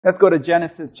Let's go to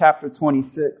Genesis chapter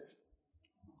 26.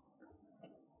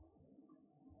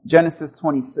 Genesis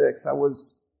 26. I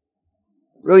was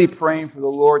really praying for the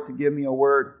Lord to give me a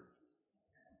word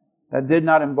that did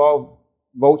not involve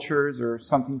vultures or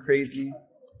something crazy.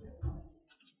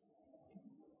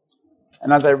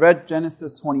 And as I read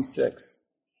Genesis 26,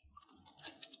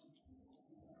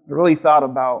 I really thought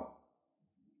about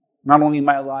not only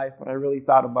my life, but I really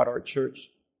thought about our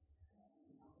church.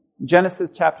 Genesis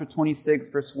chapter 26,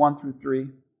 verse 1 through 3.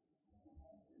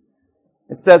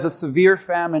 It says, "A severe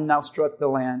famine now struck the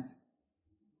land,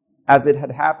 as it had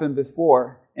happened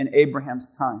before in Abraham's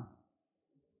time.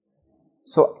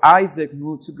 So Isaac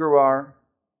moved to Gerar,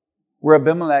 where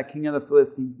Abimelech, king of the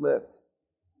Philistines, lived.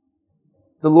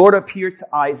 The Lord appeared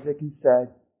to Isaac and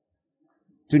said,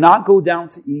 'Do not go down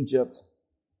to Egypt,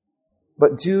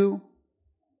 but do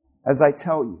as I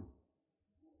tell you.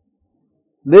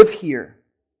 Live here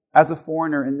as a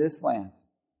foreigner in this land.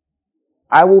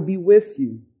 I will be with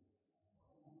you,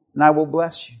 and I will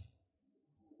bless you.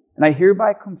 And I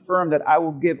hereby confirm that I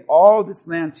will give all this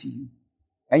land to you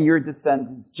and your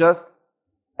descendants, just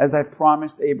as I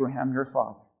promised Abraham, your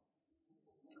father.'"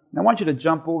 And I want you to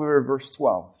jump over to verse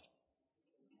 12.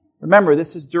 Remember,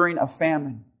 this is during a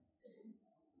famine.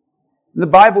 And the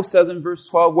Bible says in verse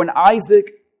 12, "When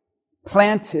Isaac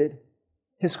planted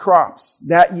his crops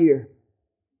that year,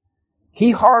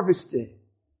 he harvested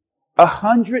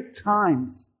 100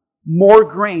 times more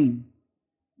grain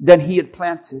than he had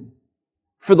planted,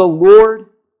 for the Lord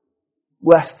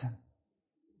blessed him.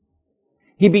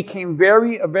 He became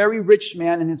a very rich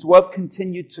man, and his wealth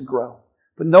continued to grow."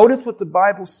 But notice what the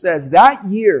Bible says. That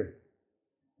year,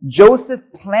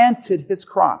 Joseph planted his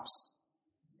crops,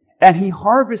 and he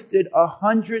harvested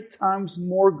 100 times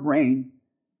more grain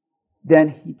than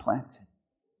he planted.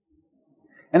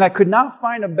 And I could not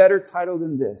find a better title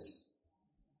than this: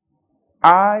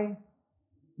 "I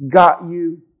got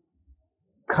you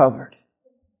covered."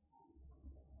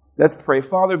 Let's pray.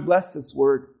 Father, bless this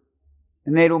word.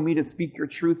 Enable me to speak your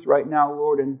truth right now,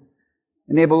 Lord, and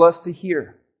enable us to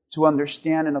hear, to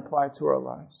understand, and apply to our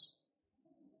lives.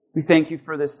 We thank you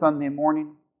for this Sunday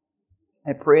morning.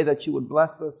 I pray that you would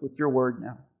bless us with your word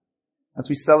now as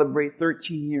we celebrate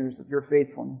 13 years of your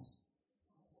faithfulness.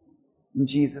 In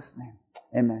Jesus' name,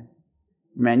 amen.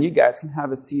 Amen. You guys can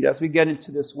have a seat. As we get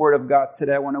into this word of God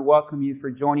today, I want to welcome you for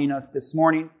joining us this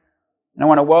morning. And I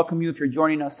want to welcome you if you're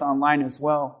joining us online as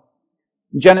well.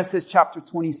 In Genesis chapter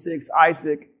 26,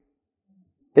 Isaac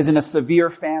is in a severe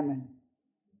famine.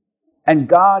 And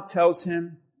God tells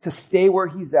him to stay where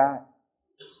he's at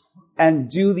and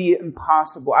do the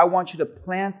impossible. I want you to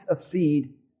plant a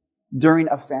seed during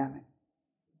a famine.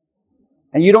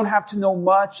 And you don't have to know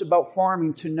much about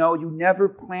farming to know you never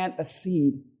plant a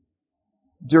seed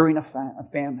during a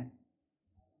famine.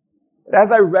 But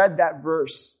as I read that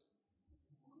verse,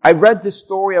 I read this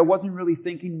story, I wasn't really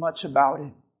thinking much about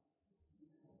it.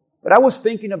 But I was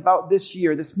thinking about this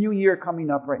year, this new year coming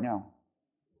up right now.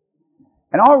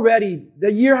 And already,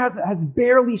 the year has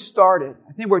barely started.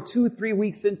 I think we're 2-3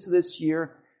 weeks into this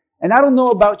year. And I don't know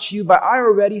about you, but I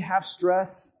already have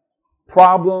stress,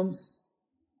 problems,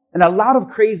 and a lot of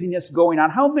craziness going on.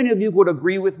 How many of you would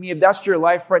agree with me if that's your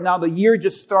life right now? The year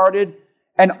just started,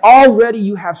 and already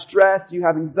you have stress, you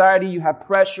have anxiety, you have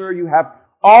pressure, you have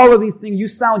all of these things. You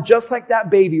sound just like that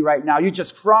baby right now. You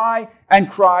just cry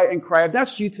and cry and cry. If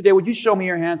that's you today, would you show me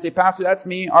your hand? Say, "Pastor, that's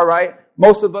me." All right.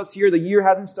 Most of us here, the year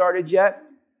hasn't started yet.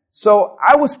 So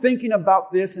I was thinking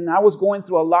about this, and I was going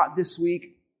through a lot this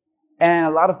week, and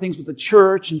a lot of things with the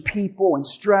church and people and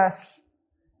stress.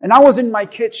 And I was in my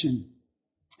kitchen,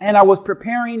 and I was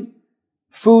preparing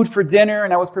food for dinner,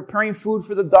 and I was preparing food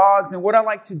for the dogs. And what I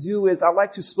like to do is I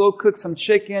like to slow cook some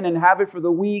chicken and have it for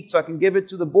the week so I can give it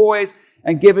to the boys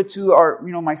and give it to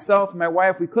myself and my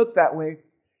wife. We cook that way.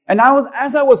 And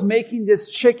as I was making this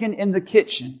chicken in the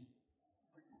kitchen,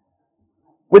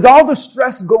 with all the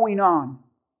stress going on,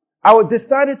 I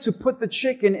decided to put the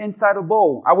chicken inside a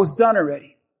bowl. I was done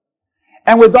already.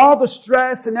 And with all the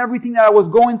stress and everything that I was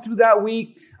going through that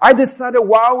week, I decided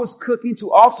while I was cooking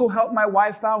to also help my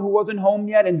wife out who wasn't home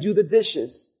yet and do the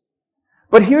dishes.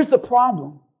 But here's the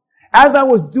problem. As I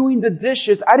was doing the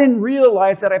dishes, I didn't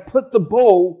realize that I put the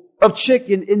bowl of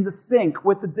chicken in the sink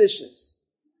with the dishes.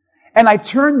 And I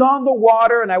turned on the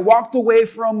water and I walked away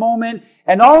for a moment,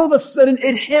 and all of a sudden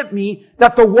it hit me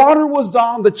that the water was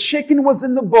on, the chicken was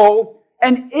in the bowl,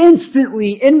 and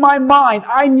instantly in my mind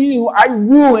I knew I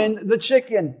ruined the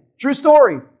chicken. True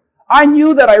story. I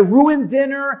knew that I ruined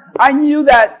dinner. I knew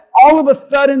that all of a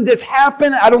sudden this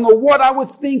happened. I don't know what I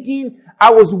was thinking.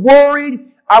 I was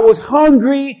worried. I was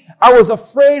hungry. I was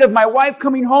afraid of my wife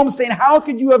coming home saying, how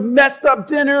could you have messed up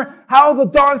dinner? How are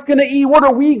the dogs going to eat? What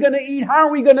are we going to eat? How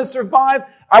are we going to survive?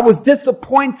 I was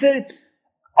disappointed.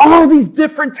 All these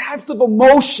different types of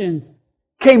emotions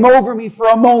came over me for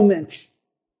a moment.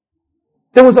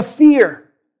 There was a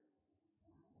fear.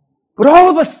 But all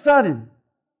of a sudden,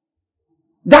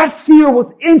 that fear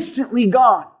was instantly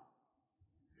gone.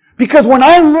 Because when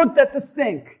I looked at the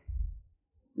sink,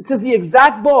 this is the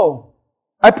exact bowl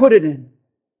I put it in,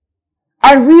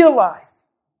 I realized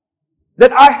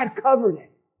that I had covered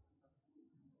it.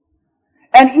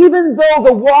 And even though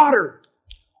the water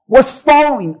was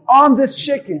falling on this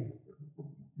chicken,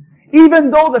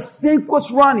 even though the sink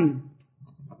was running,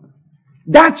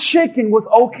 that chicken was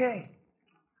okay.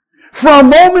 For a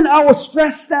moment, I was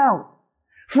stressed out.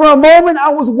 For a moment, I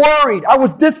was worried. I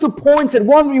was disappointed,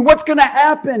 wondering what's going to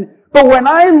happen. But when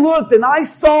I looked and I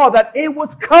saw that it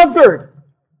was covered,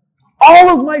 all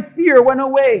of my fear went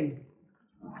away.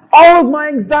 All of my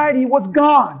anxiety was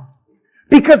gone.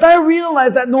 Because I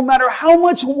realized that no matter how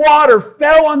much water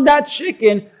fell on that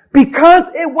chicken, because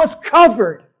it was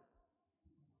covered,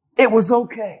 it was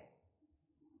okay.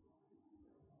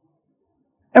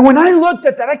 And when I looked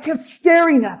at that, I kept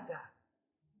staring at that.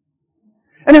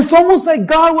 And it's almost like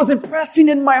God was impressing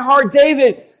in my heart,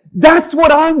 David, that's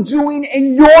what I'm doing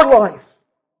in your life.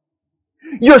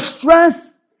 You're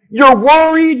stressed, you're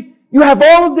worried, you have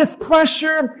all of this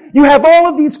pressure, you have all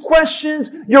of these questions,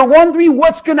 you're wondering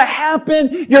what's going to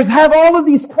happen, you have all of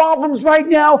these problems right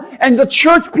now, and the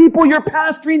church people you're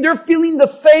pastoring, they're feeling the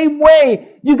same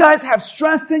way. You guys have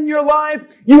stress in your life,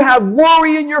 you have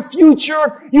worry in your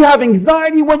future, you have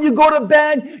anxiety when you go to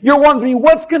bed, you're wondering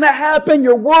what's going to happen,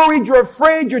 you're worried, you're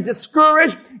afraid, you're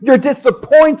discouraged, you're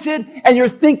disappointed, and you're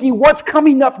thinking what's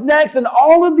coming up next, and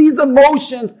all of these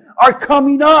emotions are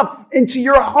coming up into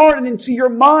your heart and into your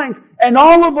minds. And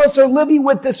all of us are living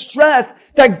with this stress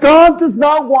that God does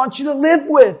not want you to live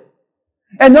with.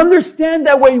 And understand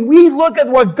that when we look at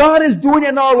what God is doing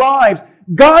in our lives,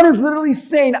 God is literally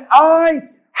saying, I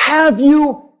have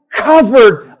you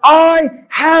covered. I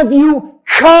have you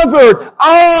covered.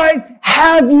 I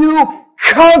have you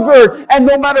covered. And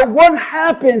no matter what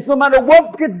happens, no matter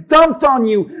what gets dumped on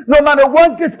you, no matter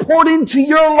what gets poured into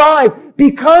your life,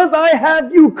 because I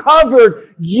have you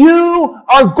covered, you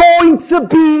are going to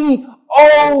be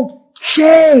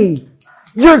okay.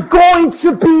 You're going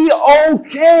to be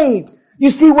okay. You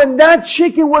see, when that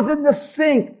chicken was in the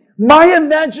sink, my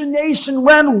imagination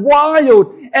ran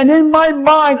wild. And in my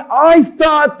mind, I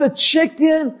thought the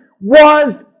chicken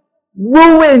was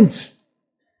ruined.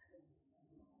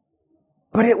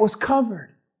 But it was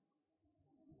covered.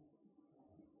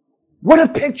 What a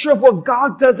picture of what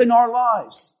God does in our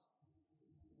lives.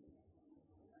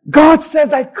 God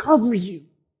says, I cover you.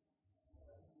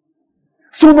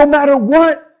 So no matter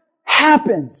what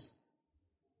happens,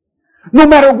 no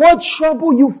matter what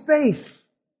trouble you face,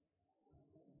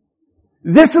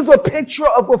 this is a picture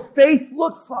of what faith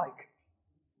looks like.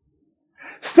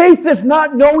 Faith is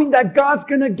not knowing that God's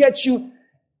going to get you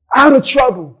out of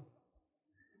trouble.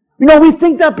 You know, we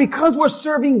think that because we're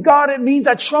serving God, it means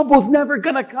that trouble's never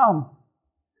going to come.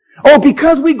 Or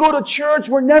because we go to church,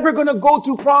 we're never going to go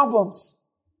through problems.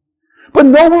 But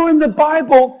nowhere in the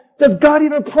Bible does God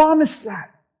even promise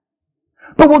that.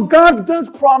 But what God does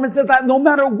promise is that no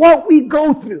matter what we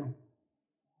go through,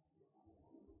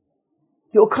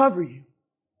 He'll cover you.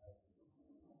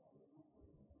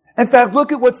 In fact,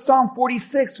 look at what Psalm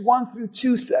 46, 1 through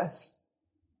 2 says.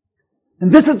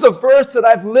 And this is a verse that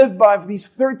I've lived by for these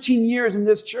 13 years in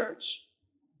this church.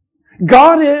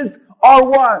 God is our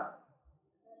what?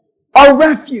 Our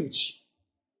refuge.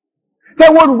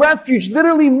 That word refuge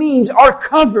literally means our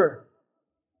cover.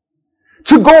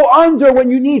 To go under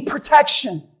when you need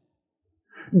protection.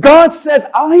 God says,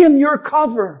 I am your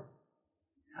cover.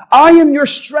 I am your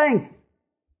strength.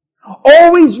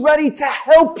 Always ready to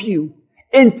help you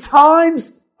in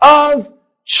times of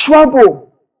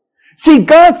trouble. See,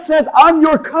 God says, I'm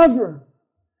your cover.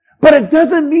 But it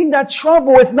doesn't mean that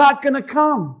trouble is not going to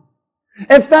come.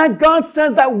 In fact, God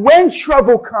says that when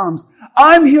trouble comes,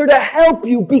 I'm here to help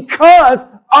you because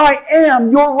I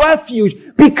am your refuge.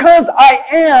 Because I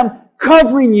am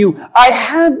covering you. I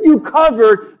have you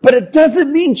covered, but it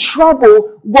doesn't mean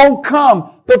trouble won't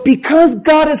come. But because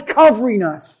God is covering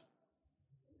us,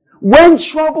 when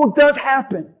trouble does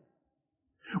happen,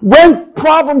 when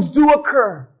problems do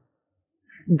occur,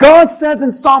 God says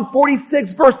in Psalm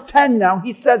 46 verse 10 now,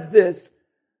 He says this,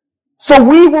 so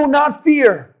we will not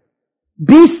fear.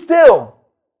 Be still.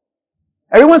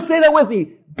 Everyone say that with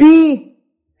me. Be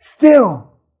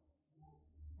still.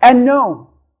 And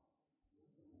know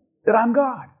that I'm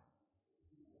God.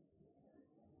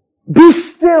 Be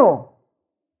still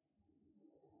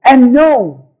and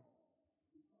know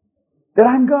that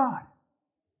I'm God.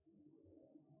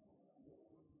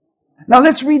 Now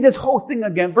let's read this whole thing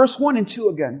again. Verse 1 and 2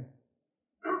 again.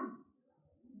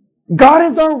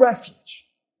 God is our refuge.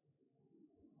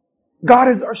 God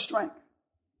is our strength.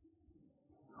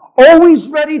 Always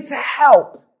ready to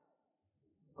help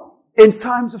in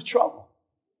times of trouble.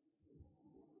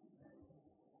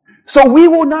 So we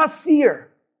will not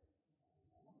fear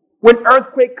when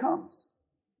earthquake comes,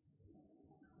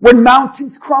 when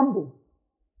mountains crumble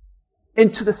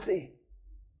into the sea.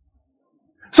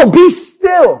 So be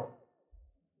still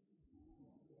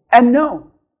and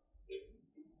know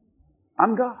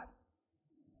I'm God.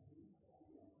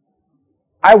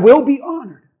 I will be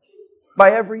honored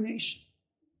by every nation.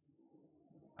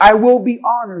 I will be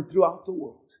honored throughout the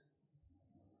world.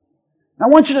 I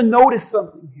want you to notice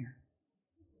something here.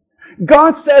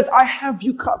 God says, I have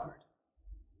you covered.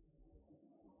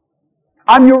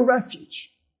 I'm your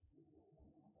refuge.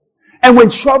 And when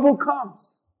trouble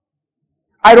comes,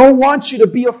 I don't want you to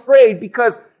be afraid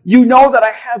because you know that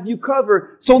I have you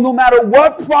covered. So no matter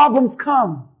what problems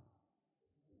come,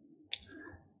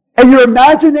 and your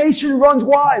imagination runs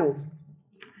wild,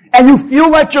 and you feel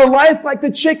like your life, like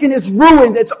the chicken, is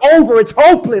ruined, it's over, it's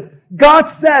hopeless, God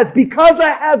says, because I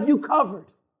have you covered,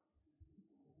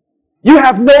 you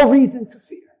have no reason to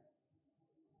fear.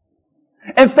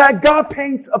 In fact, God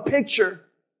paints a picture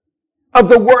of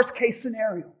the worst case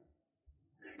scenario.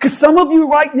 Because some of you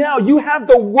right now, you have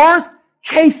the worst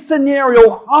case scenario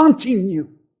haunting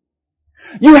you.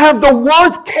 You have the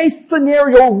worst case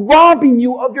scenario robbing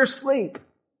you of your sleep.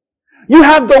 You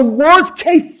have the worst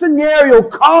case scenario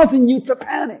causing you to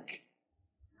panic.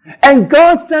 And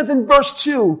God says in verse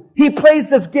 2, He plays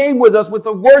this game with us with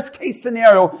the worst case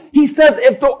scenario. He says,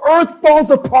 if the earth falls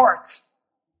apart,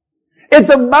 if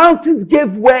the mountains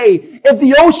give way, if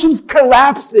the ocean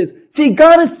collapses. See,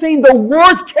 God is saying the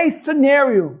worst case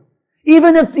scenario,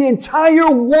 even if the entire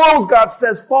world, God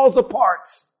says, falls apart,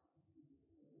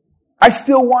 I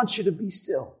still want you to be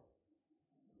still.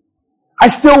 I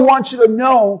still want you to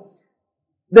know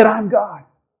that I'm God.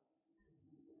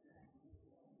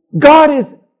 God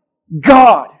is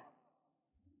God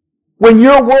when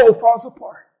your world falls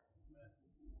apart.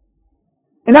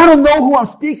 And I don't know who I'm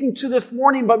speaking to this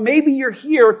morning, but maybe you're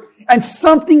here and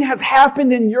something has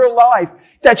happened in your life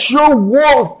that your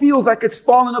world feels like it's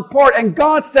falling apart. And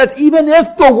God says, even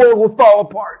if the world will fall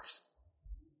apart,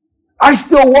 I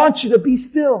still want you to be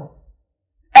still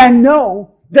and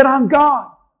know that I'm God.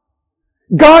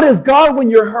 God is God when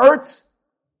you're hurt.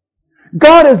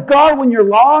 God is God when you're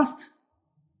lost.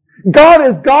 God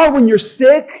is God when you're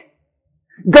sick.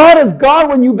 God is God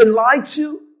when you've been lied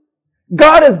to.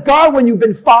 God is God when you've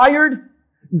been fired.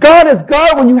 God is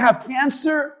God when you have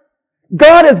cancer.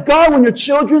 God is God when your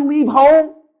children leave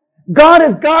home. God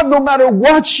is God no matter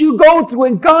what you go through.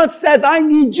 And God says, I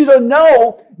need you to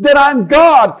know that I'm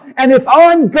God. And if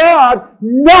I'm God,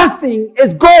 nothing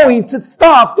is going to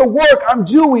stop the work I'm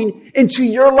doing into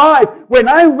your life. When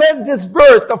I read this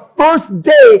verse, the first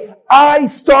day I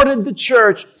started the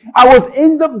church, I was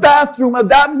in the bathroom of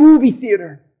that movie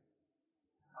theater.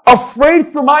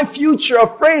 Afraid for my future,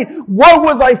 afraid. What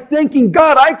was I thinking?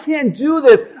 God, I can't do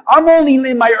this. I'm only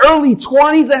in my early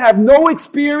 20s. I have no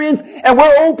experience. And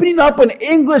we're opening up an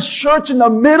English church in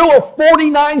the middle of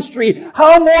 49th Street.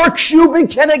 How more Cuban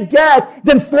can it get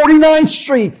than 49th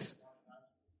Street?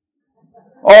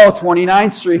 Oh,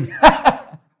 29th Street.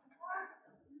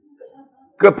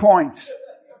 Good point.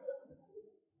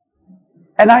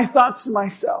 And I thought to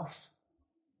myself,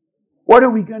 what are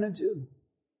we going to do?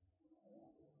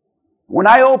 When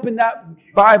I opened that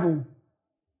Bible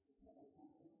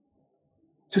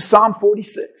to Psalm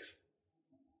 46,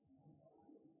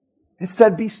 it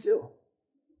said, be still.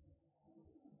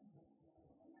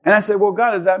 And I said, well,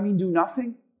 God, does that mean do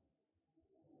nothing?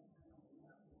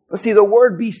 But see, the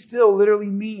word be still literally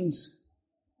means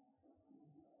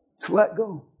to let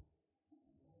go.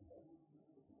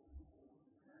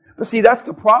 But see, that's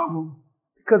the problem,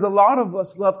 because a lot of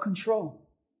us love control.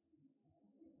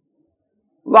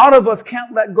 A lot of us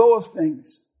can't let go of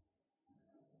things.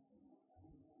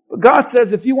 But God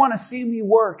says, if you want to see me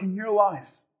work in your life,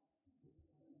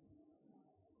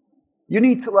 you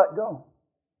need to let go.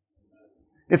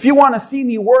 If you want to see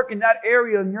me work in that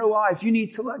area in your life, you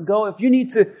need to let go. If you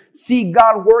need to see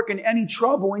God work in any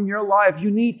trouble in your life, you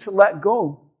need to let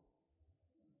go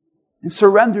and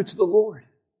surrender to the Lord.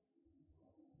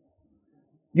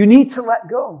 You need to let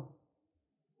go.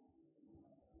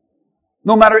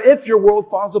 No matter if your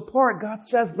world falls apart, God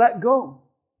says, let go.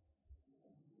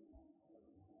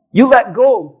 You let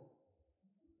go.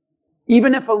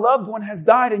 Even if a loved one has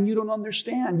died and you don't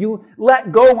understand, you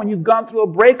let go when you've gone through a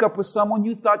breakup with someone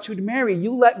you thought you'd marry.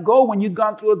 You let go when you've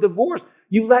gone through a divorce.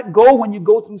 You let go when you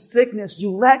go through sickness.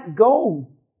 You let go.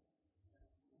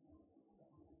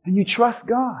 And you trust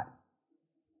God.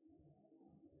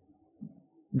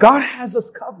 God has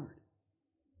us covered.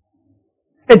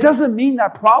 It doesn't mean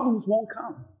that problems won't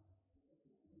come.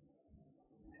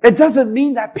 It doesn't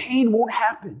mean that pain won't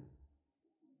happen.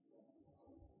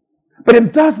 But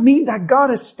it does mean that God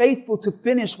is faithful to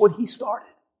finish what He started.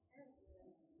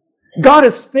 God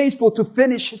is faithful to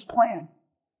finish His plan.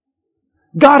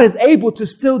 God is able to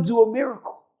still do a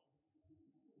miracle.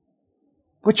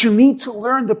 But you need to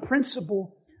learn the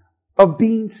principle of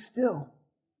being still.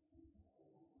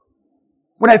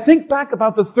 When I think back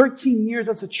about the 13 years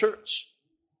as a church,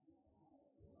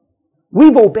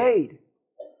 we've obeyed.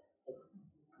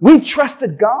 We've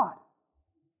trusted God.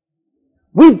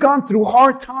 We've gone through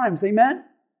hard times, amen?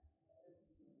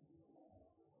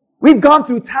 We've gone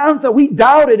through times that we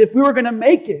doubted if we were going to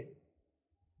make it.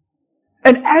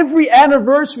 And every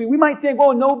anniversary, we might think,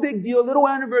 oh, no big deal, little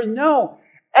anniversary. No.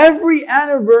 Every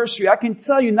anniversary, I can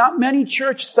tell you, not many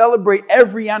churches celebrate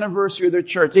every anniversary of their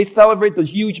church. They celebrate the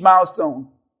huge milestone.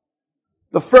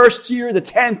 The first year, the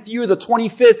 10th year, the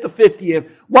 25th, the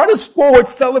 50th. Why does Forward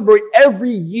celebrate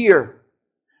every year?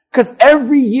 Because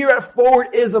every year at Forward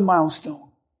is a milestone.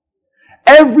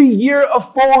 Every year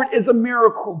of Forward is a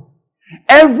miracle.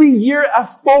 Every year at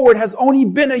Forward has only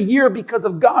been a year because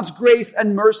of God's grace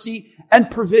and mercy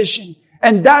and provision.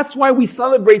 And that's why we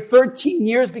celebrate 13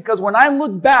 years, because when I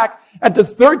look back at the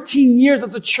 13 years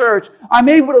as a church, I'm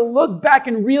able to look back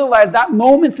and realize that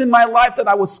moments in my life that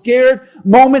I was scared,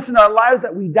 moments in our lives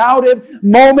that we doubted,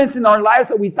 moments in our lives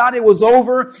that we thought it was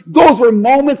over, those were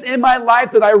moments in my life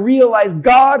that I realized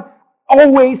God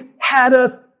always had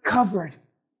us covered.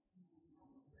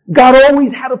 God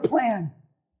always had a plan.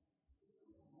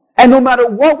 And no matter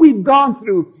what we've gone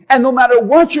through, and no matter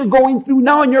what you're going through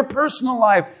now in your personal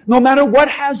life, no matter what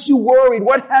has you worried,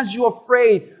 what has you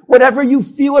afraid, whatever you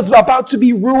feel is about to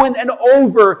be ruined and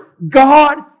over,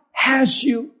 God has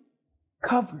you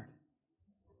covered.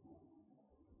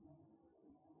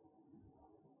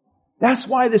 That's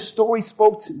why this story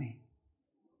spoke to me.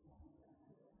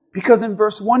 Because in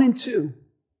verse 1 and 2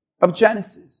 of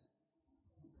Genesis,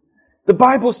 the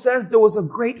Bible says there was a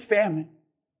great famine.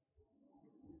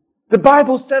 The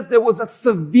Bible says there was a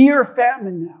severe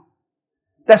famine now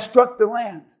that struck the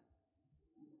land,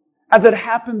 as it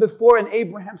happened before in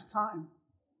Abraham's time.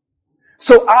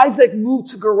 So Isaac moved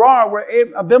to Gerar, where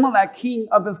Abimelech, king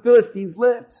of the Philistines,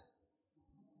 lived.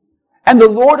 And the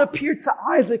Lord appeared to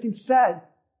Isaac and said,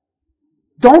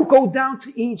 "Don't go down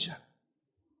to Egypt,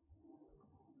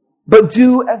 but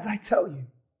do as I tell you."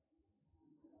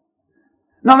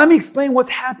 Now let me explain what's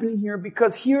happening here,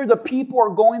 because here the people are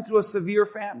going through a severe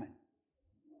famine.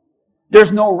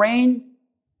 There's no rain,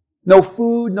 no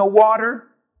food, no water.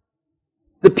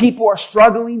 The people are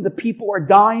struggling. The people are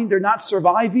dying. They're not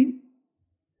surviving.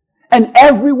 And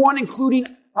everyone, including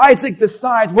Isaac,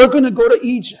 decides we're going to go to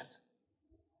Egypt.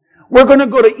 We're going to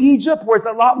go to Egypt where it's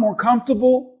a lot more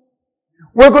comfortable.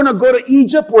 We're going to go to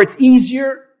Egypt where it's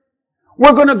easier.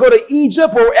 We're going to go to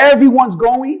Egypt where everyone's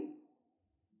going.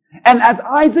 And as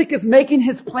Isaac is making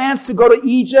his plans to go to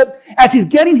Egypt, as he's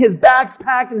getting his bags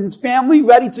packed and his family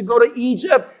ready to go to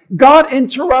Egypt, God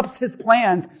interrupts his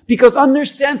plans. Because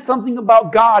understand something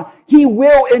about God, He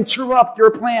will interrupt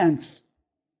your plans.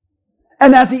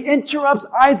 And as He interrupts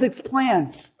Isaac's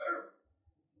plans,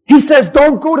 He says,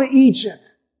 don't go to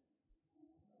Egypt,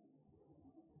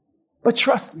 but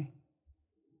trust me.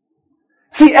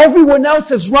 See, everyone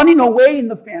else is running away in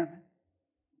the famine.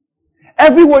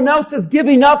 Everyone else is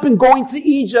giving up and going to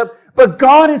Egypt, but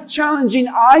God is challenging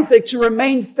Isaac to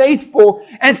remain faithful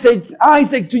and say,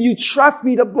 Isaac, do you trust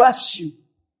me to bless you?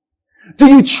 Do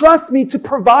you trust me to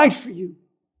provide for you?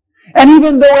 And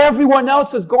even though everyone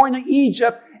else is going to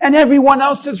Egypt and everyone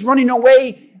else is running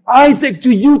away, Isaac,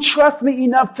 do you trust me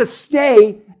enough to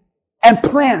stay and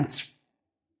plant?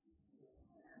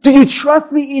 Do you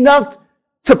trust me enough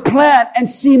to plant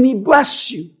and see me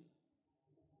bless you?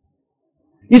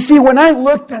 You see, when I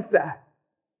looked at that,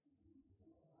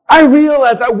 I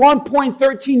realized at one point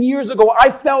 13 years ago, I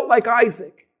felt like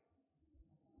Isaac.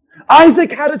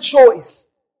 Isaac had a choice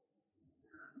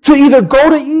to either go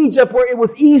to Egypt where it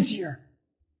was easier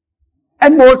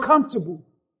and more comfortable,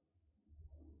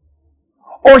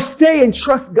 or stay and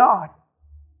trust God.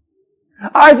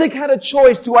 Isaac had a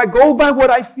choice. Do I go by what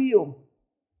I feel?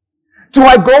 Do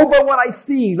I go by what I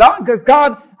see?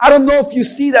 God, I don't know if you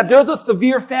see that there's a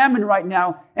severe famine right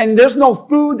now, and there's no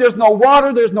food, there's no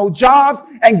water, there's no jobs.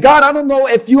 And God, I don't know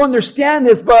if you understand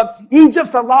this, but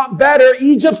Egypt's a lot better.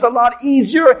 Egypt's a lot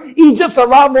easier. Egypt's a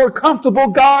lot more comfortable,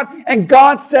 God. And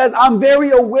God says, I'm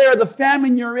very aware of the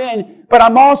famine you're in, but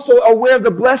I'm also aware of the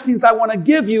blessings I want to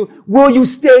give you. Will you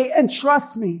stay and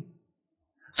trust me?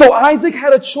 So Isaac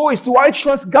had a choice. Do I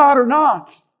trust God or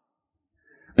not?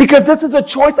 Because this is a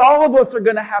choice all of us are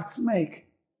going to have to make.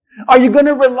 Are you going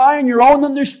to rely on your own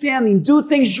understanding, do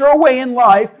things your way in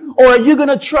life, or are you going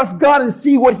to trust God and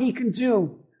see what He can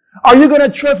do? Are you going to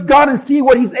trust God and see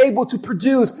what He's able to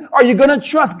produce? Are you going to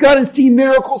trust God and see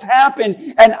miracles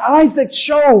happen? And Isaac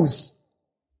chose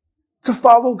to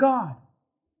follow God,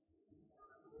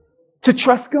 to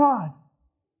trust God.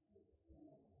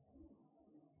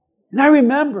 And I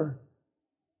remember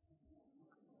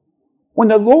when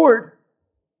the Lord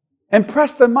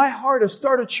impressed on my heart to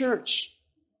start a church.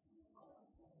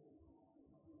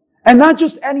 And not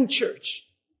just any church.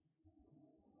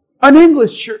 An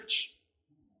English church.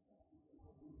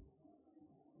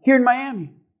 Here in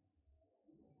Miami.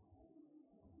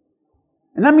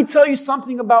 And let me tell you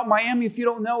something about Miami if you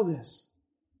don't know this.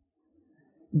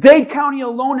 Dade County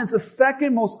alone is the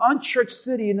second most unchurched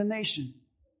city in the nation.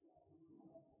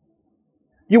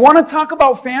 You want to talk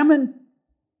about famine?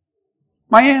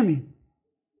 Miami.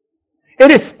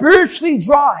 It is spiritually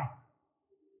dry.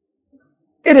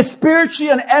 It is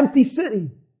spiritually an empty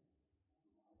city.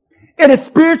 It is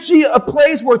spiritually a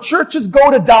place where churches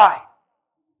go to die.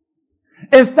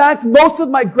 In fact, most of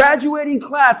my graduating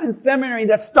class in seminary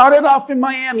that started off in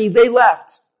Miami, they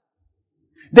left.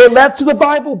 They left to the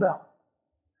Bible Belt.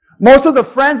 Most of the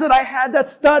friends that I had that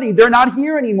studied, they're not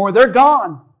here anymore. They're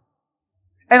gone.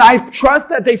 And I trust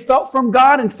that they felt from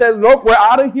God and said, look, we're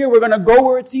out of here. We're going to go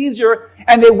where it's easier.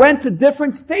 And they went to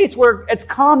different states where it's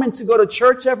common to go to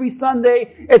church every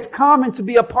Sunday. It's common to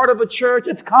be a part of a church.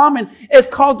 It's common. It's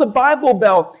called the Bible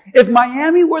Belt. If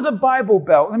Miami were the Bible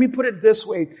Belt, let me put it this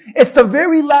way. It's the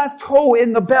very last hole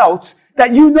in the belt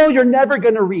that you know you're never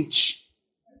going to reach.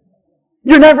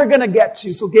 You're never going to get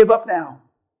to, so give up now.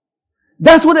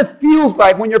 That's what it feels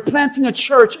like when you're planting a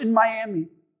church in Miami.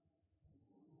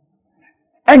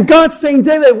 And God's saying,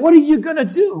 David, what are you going to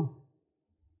do?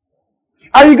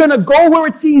 Are you going to go where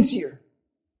it's easier?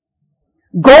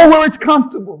 Go where it's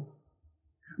comfortable?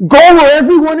 Go where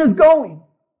everyone is going?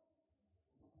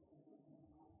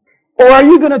 Or are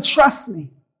you going to trust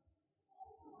me?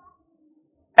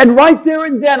 And right there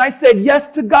and then, I said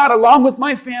yes to God along with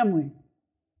my family.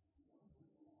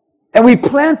 And we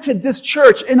planted this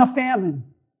church in a famine.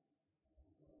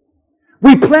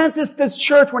 We planted this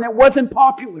church when it wasn't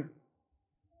popular.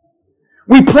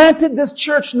 We planted this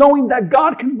church knowing that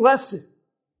God can bless it.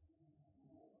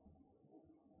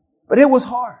 But it was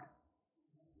hard.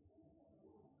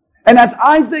 And as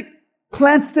Isaac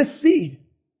plants this seed,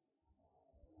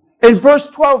 in verse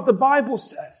 12, the Bible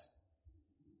says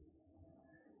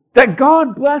that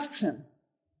God blessed him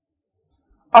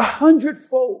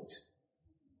 100-fold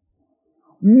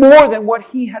more than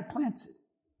what he had planted.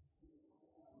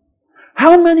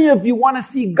 How many of you want to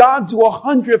see God do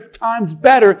 100 times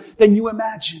better than you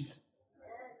imagined?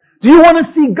 Do you want to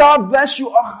see God bless you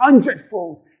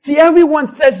 100-fold? See, everyone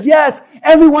says yes.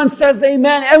 Everyone says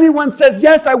amen. Everyone says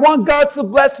yes, I want God to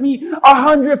bless me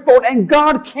 100-fold. And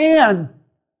God can.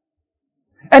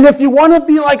 And if you want to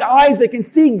be like Isaac and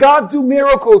see God do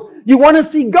miracles, you want to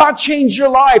see God change your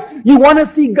life, you want to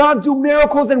see God do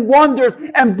miracles and wonders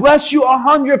and bless you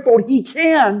 100-fold, He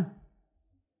can.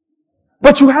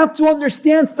 But you have to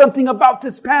understand something about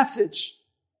this passage.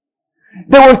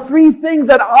 There were 3 things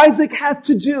that Isaac had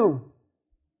to do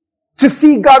to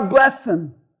see God bless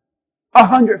him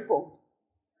 100-fold.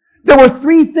 There were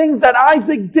 3 things that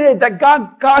Isaac did that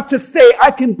God got to say,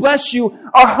 I can bless you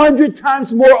 100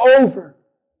 times more over.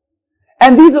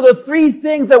 And these are the 3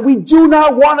 things that we do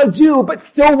not want to do, but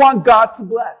still want God to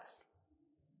bless.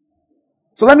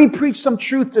 So let me preach some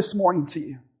truth this morning to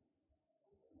you.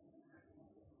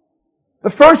 The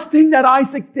first thing that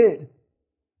Isaac did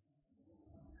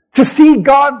to see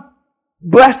God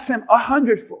bless him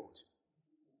 100-fold.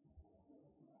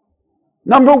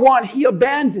 Number 1, he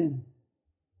abandoned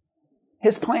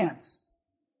his plans.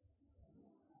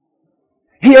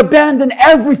 He abandoned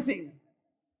everything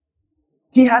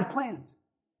he had planned.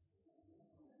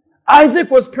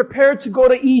 Isaac was prepared to go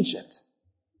to Egypt.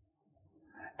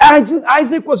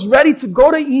 Isaac was ready to go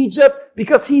to Egypt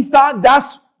because he thought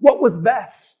that's what was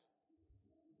best.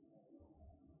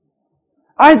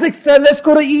 Isaac said, let's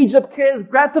go to Egypt, kids.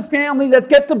 Grab the family. Let's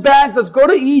get the bags. Let's go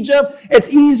to Egypt. It's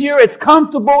easier. It's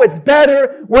comfortable. It's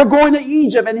better. We're going to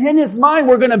Egypt. And in his mind,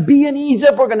 we're going to be in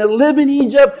Egypt. We're going to live in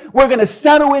Egypt. We're going to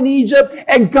settle in Egypt.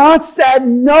 And God said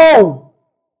no.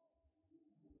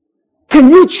 Can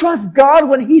you trust God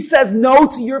when he says no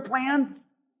to your plans?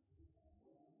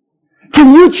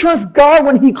 Can you trust God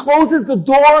when he closes the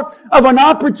door of an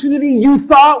opportunity you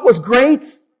thought was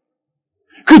great?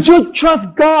 Could you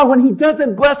trust God when he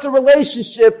doesn't bless a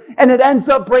relationship and it ends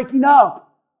up breaking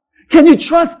up? Can you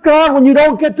trust God when you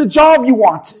don't get the job you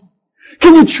wanted?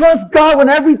 Can you trust God when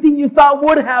everything you thought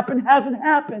would happen hasn't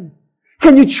happened?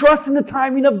 Can you trust in the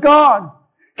timing of God?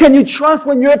 Can you trust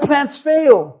when your plans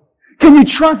fail? Can you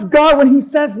trust God when he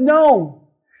says no?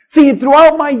 See,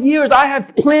 throughout my years, I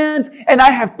have planned and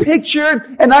I have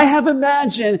pictured and I have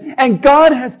imagined, and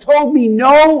God has told me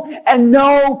no and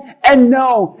no and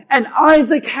no. And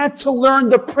Isaac had to learn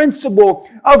the principle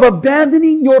of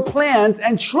abandoning your plans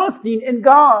and trusting in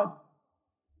God.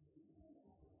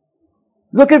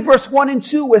 Look at verse 1 and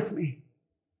 2 with me.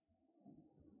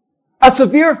 A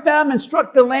severe famine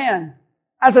struck the land,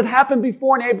 as had happened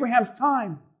before in Abraham's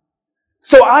time.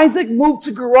 So Isaac moved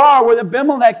to Gerar, where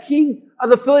Abimelech, king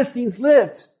of the Philistines,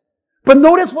 lived. But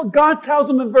notice what God tells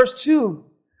him in verse 2.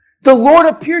 The Lord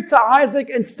appeared to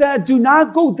Isaac and said, do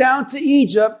not go down to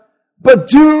Egypt, but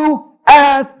do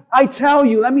as I tell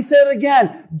you. Let me say it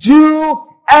again. Do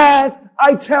as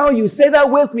I tell you. Say that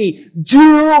with me.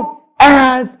 Do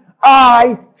as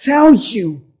I tell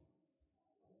you.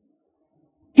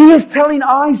 He is telling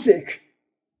Isaac,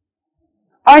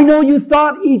 I know you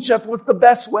thought Egypt was the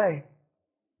best way.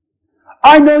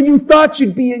 I know you thought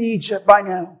you'd be in Egypt by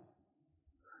now.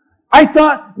 I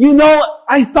thought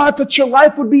that your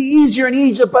life would be easier in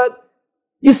Egypt, but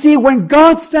you see, when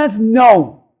God says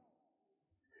no,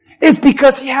 it's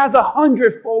because he has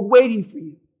 100-fold waiting for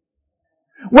you.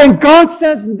 When God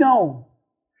says no,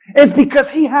 it's because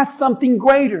he has something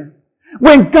greater.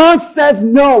 When God says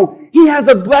no, he has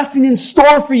a blessing in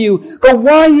store for you. But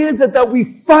why is it that we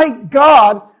fight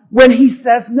God when he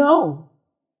says no?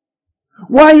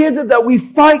 Why is it that we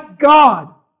fight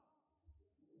God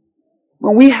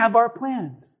when we have our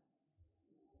plans?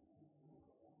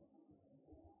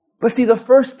 But see, the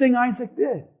first thing Isaac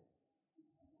did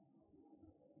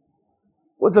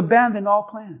was abandon all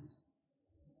plans.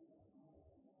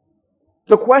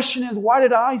 The question is, why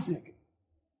did Isaac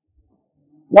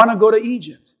want to go to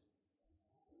Egypt?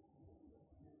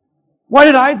 Why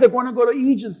did Isaac want to go to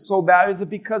Egypt so bad? Is it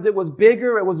because it was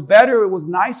bigger, it was better, it was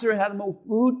nicer, it had more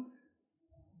food?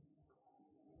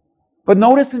 But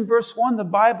notice in verse 1, the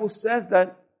Bible says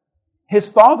that his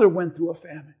father went through a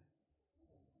famine.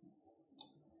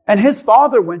 And his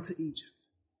father went to Egypt.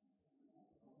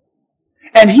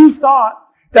 And he thought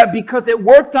that because it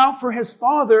worked out for his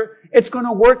father, it's going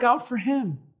to work out for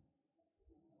him.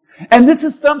 And this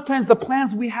is sometimes the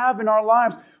plans we have in our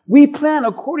lives. We plan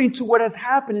according to what has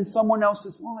happened in someone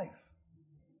else's life.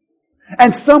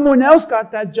 And someone else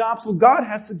got that job, so God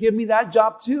has to give me that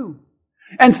job too.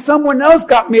 And someone else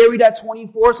got married at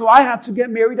 24, so I have to get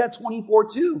married at 24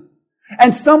 too.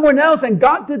 And someone else, and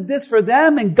God did this for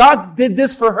them, and God did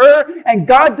this for her, and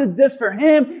God did this for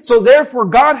him, so therefore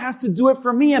God has to do it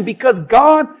for me. And because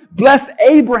God blessed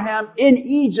Abraham in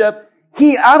Egypt,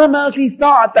 he automatically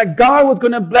thought that God was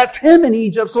going to bless him in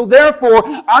Egypt, so therefore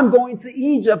I'm going to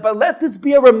Egypt. But let this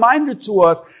be a reminder to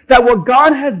us that what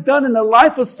God has done in the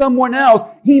life of someone else,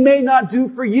 he may not do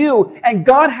for you. And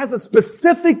God has a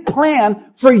specific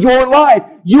plan for your life.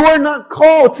 You are not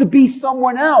called to be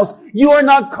someone else. You are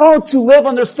not called to live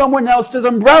under someone else's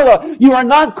umbrella. You are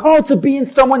not called to be in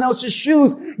someone else's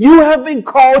shoes. You have been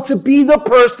called to be the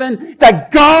person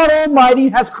that God Almighty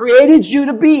has created you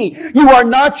to be. You are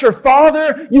not your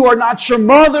father. You are not your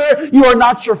mother. You are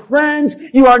not your friends.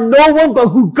 You are no one but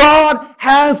who God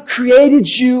has created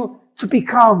you to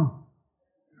become.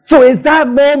 So is that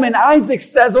moment Isaac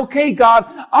says, okay, God,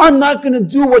 I'm not going to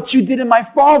do what you did in my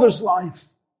father's life.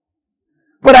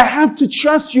 But I have to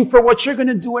trust you for what you're going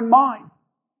to do in mine.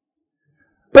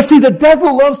 But see, the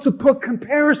devil loves to put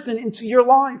comparison into your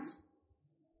life.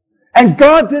 And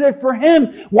God did it for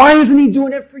him. Why isn't he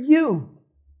doing it for you?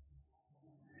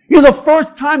 You know, the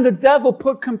first time the devil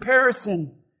put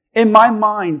comparison in my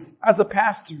mind as a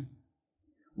pastor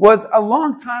was a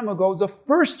long time ago. It was the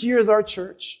first year of our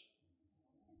church.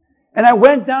 And I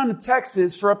went down to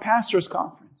Texas for a pastor's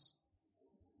conference.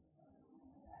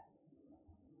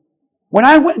 When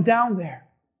I went down there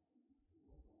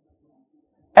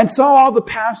and saw all the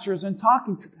pastors and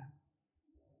talking to them,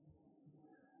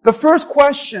 the first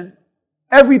question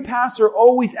every pastor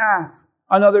always asks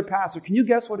another pastor, can you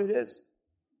guess what it is?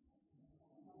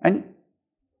 And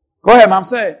go ahead, Mom,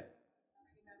 say it.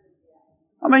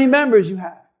 How many members you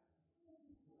have?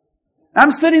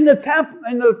 I'm sitting in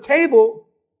the table.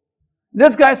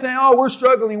 This guy saying, oh, we're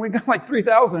struggling. We got like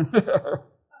 3,000.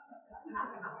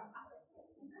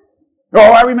 Oh,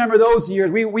 I remember those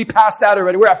years. We passed out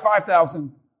already. We're at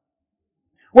 5,000.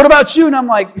 What about you? And I'm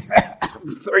like,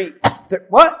 30.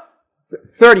 What?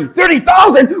 30.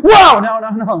 30,000?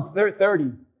 Wow! No.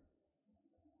 30.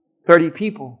 30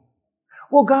 people.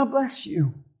 Well, God bless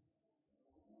you.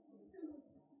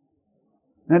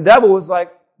 And the devil was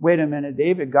like, wait a minute,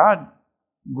 David, God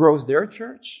grows their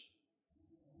church,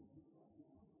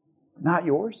 not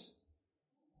yours.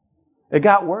 It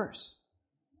got worse.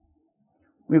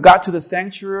 We got to the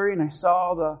sanctuary and I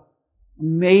saw the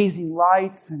amazing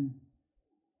lights and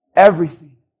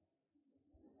everything.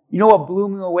 You know what blew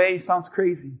me away? It sounds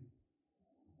crazy.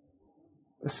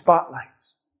 The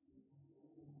spotlights.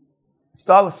 I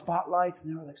saw the spotlights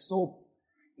and they were like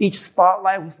each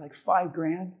spotlight was like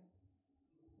 $5,000.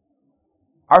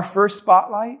 Our first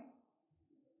spotlight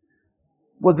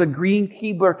was a green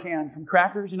Keebler can from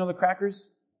Crackers. You know the Crackers?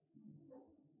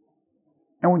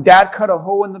 And when Dad cut a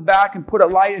hole in the back and put a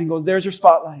light in, he goes, there's your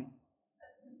spotlight.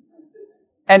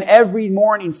 And every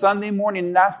morning, Sunday morning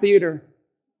in that theater,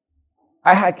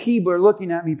 I had Keebler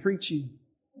looking at me preaching.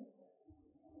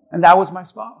 And that was my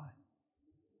spotlight.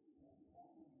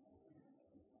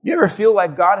 You ever feel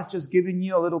like God has just given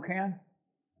you a little can?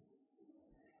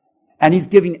 And He's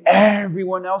giving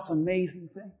everyone else amazing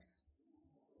things.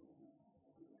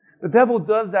 The devil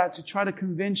does that to try to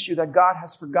convince you that God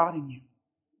has forgotten you.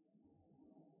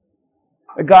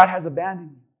 That God has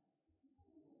abandoned you.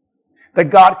 That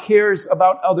God cares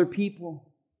about other people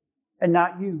and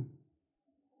not you.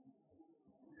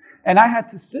 And I had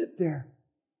to sit there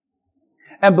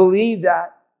and believe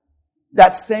that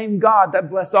that same God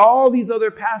that blessed all these other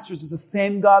pastors is the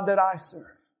same God that I serve.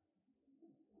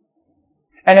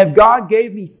 And if God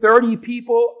gave me 30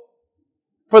 people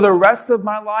for the rest of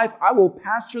my life, I will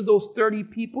pastor those 30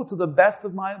 people to the best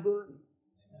of my ability.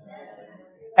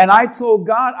 And I told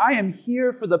God, I am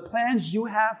here for the plans you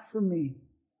have for me.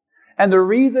 And the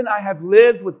reason I have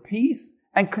lived with peace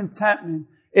and contentment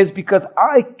is because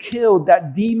I killed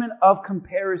that demon of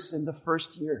comparison the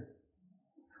first year.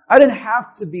 I didn't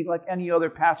have to be like any other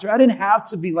pastor. I didn't have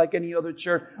to be like any other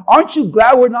church. Aren't you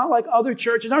glad we're not like other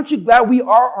churches? Aren't you glad we are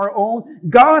our own?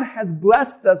 God has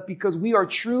blessed us because we are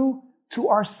true to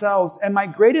ourselves. And my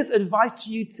greatest advice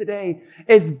to you today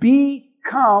is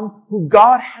become who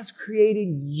God has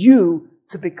created you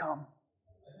to become.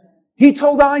 He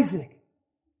told Isaac,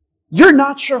 you're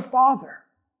not your father.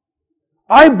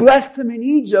 I blessed him in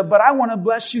Egypt, but I want to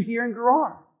bless you here in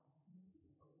Gerar.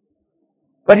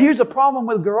 But here's a problem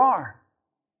with Gerar.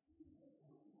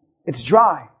 It's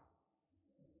dry.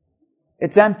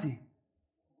 It's empty.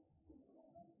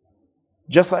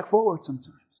 Just like forward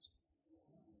sometimes.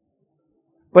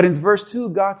 But in verse 2,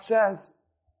 God says,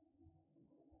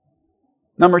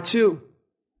 number 2,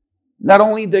 not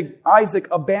only did Isaac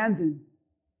abandon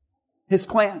his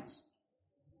plans,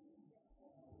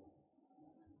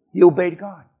 he obeyed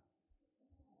God.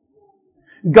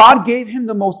 God gave him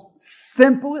the most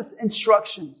simplest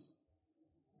instructions.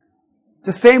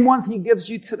 The same ones He gives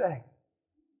you today.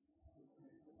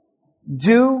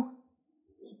 Do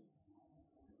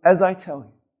as I tell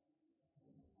you.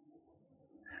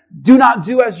 Do not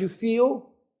do as you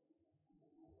feel.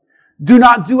 Do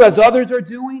not do as others are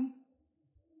doing.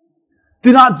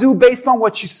 Do not do based on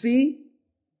what you see.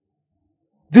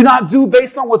 Do not do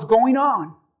based on what's going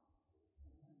on.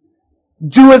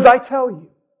 Do as I tell you.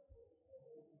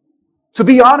 To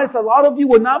be honest, a lot of you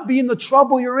would not be in the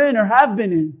trouble you're in or have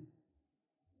been in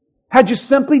had you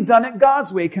simply done it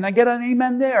God's way. Can I get an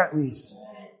amen there at least?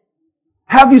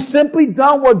 Have you simply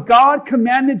done what God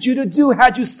commanded you to do?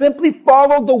 Had you simply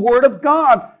followed the Word of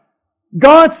God?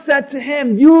 God said to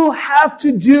him, you have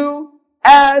to do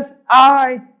as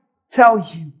I tell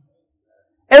you.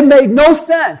 It made no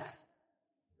sense.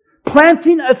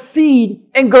 Planting a seed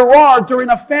in Gerar during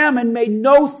a famine made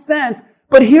no sense.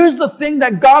 But here's the thing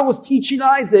that God was teaching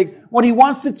Isaac, what He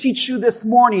wants to teach you this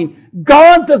morning.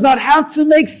 God does not have to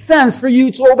make sense for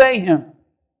you to obey Him.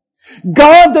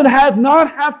 God does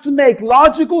not have to make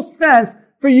logical sense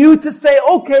for you to say,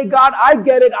 okay, God, I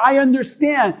get it, I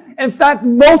understand. In fact,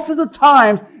 most of the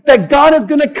times that God is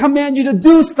going to command you to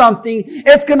do something,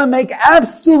 it's going to make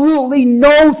absolutely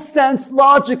no sense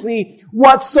logically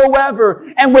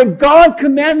whatsoever. And when God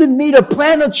commanded me to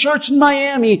plant a church in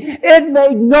Miami, it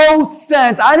made no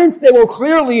sense. I didn't say, well,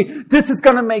 clearly this is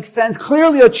going to make sense.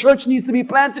 Clearly a church needs to be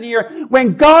planted here.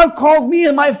 When God called me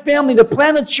and my family to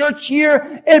plant a church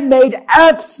here, it made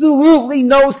absolutely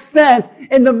no sense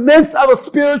in the midst of a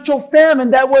spiritual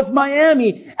famine that was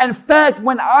Miami. In fact,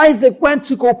 when Isaac went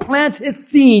to go plant his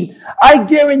seed, I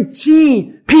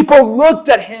guarantee people looked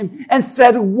at him and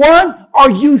said, what are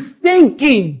you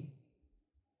thinking?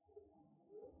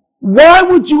 Why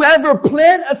would you ever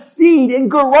plant a seed in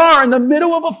Gerar in the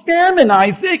middle of a famine,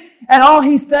 Isaac? And all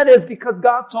he said is, because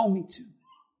God told me to.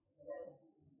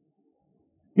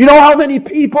 You know how many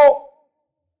people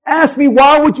ask me,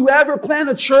 why would you ever plant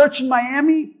a church in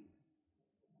Miami?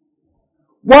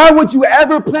 Why would you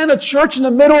ever plant a church in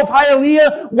the middle of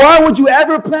Hialeah? Why would you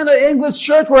ever plant an English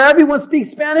church where everyone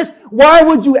speaks Spanish? Why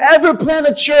would you ever plant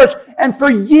a church? And for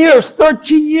years,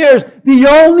 13 years, the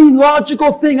only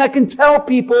logical thing I can tell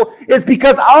people is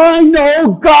because I know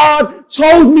God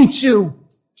told me to.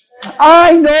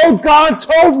 I know God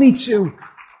told me to.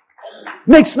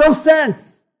 Makes no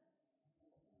sense.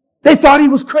 They thought he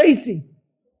was crazy.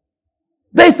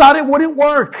 They thought it wouldn't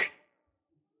work.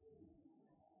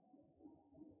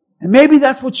 And maybe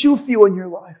that's what you feel in your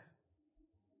life.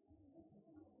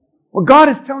 What God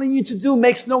is telling you to do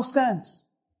makes no sense.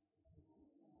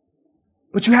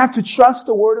 But you have to trust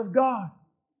the Word of God.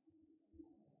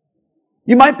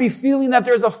 You might be feeling that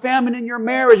there's a famine in your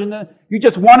marriage and you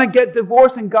just want to get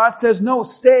divorced, and God says, no,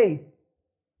 stay.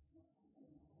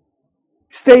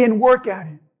 Stay and work at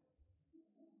it.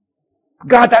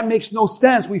 God, that makes no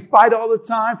sense. We fight all the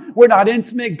time. We're not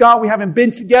intimate. God, we haven't been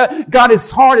together. God,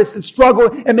 it's hard. It's the struggle.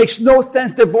 It makes no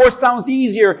sense. Divorce sounds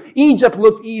easier. Egypt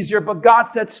looked easier, but God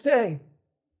said stay.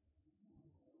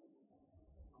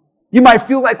 You might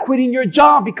feel like quitting your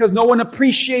job because no one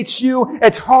appreciates you.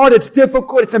 It's hard. It's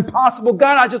difficult. It's impossible.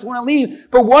 God, I just want to leave.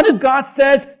 But what if God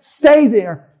says stay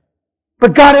there?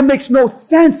 But God, it makes no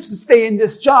sense to stay in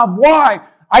this job. Why?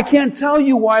 I can't tell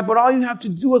you why, but all you have to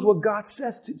do is what God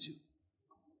says to do.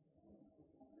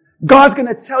 God's going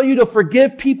to tell you to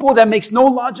forgive people that makes no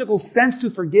logical sense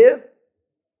to forgive.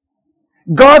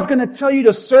 God's going to tell you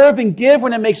to serve and give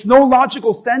when it makes no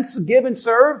logical sense to give and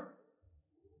serve.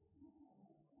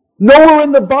 Nowhere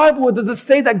in the Bible does it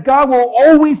say that God will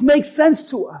always make sense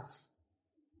to us.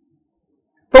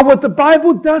 But what the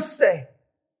Bible does say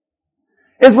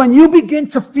is when you begin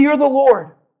to fear the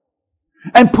Lord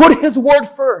and put His word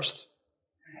first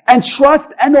and trust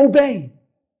and obey,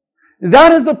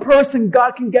 that is a person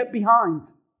God can get behind.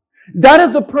 That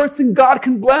is a person God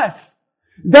can bless.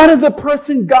 That is a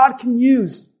person God can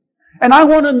use. And I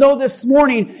want to know this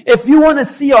morning, if you want to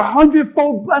see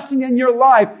 100-fold blessing in your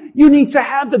life, you need to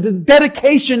have the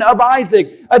dedication of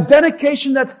Isaac. A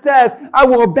dedication that says, I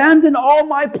will abandon all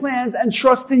my plans and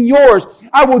trust in yours.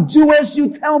 I will do as you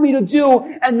tell me to do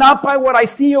and not by what I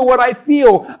see or what I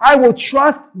feel. I will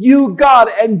trust you, God,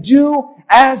 and do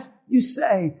as you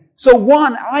say. So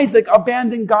one, Isaac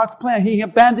abandoned God's plan. He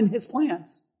abandoned his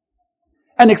plans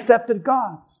and accepted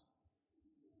God's.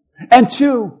 And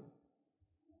two,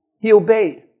 he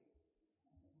obeyed.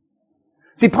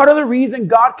 See, part of the reason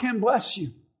God can bless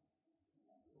you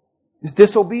is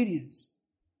disobedience.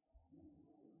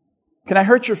 Can I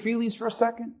hurt your feelings for a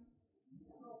second?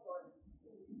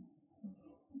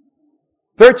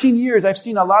 13 years, I've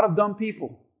seen a lot of dumb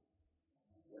people.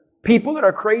 People that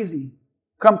are crazy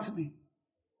come to me.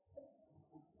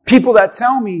 People that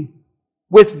tell me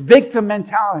with victim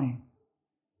mentality,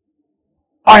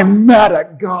 I'm mad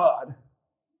at God.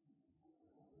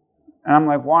 And I'm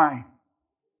like, why?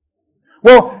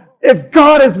 Well, if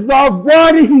God is love,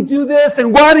 why did He do this?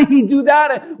 And why did He do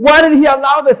that? And why did He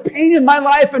allow this pain in my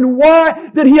life? And why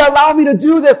did He allow me to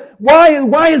do this?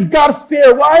 Why is God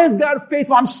fair? Why is God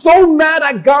faithful? I'm so mad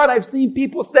at God. I've seen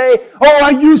people say, oh,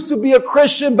 I used to be a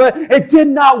Christian, but it did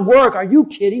not work. Are you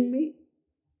kidding me?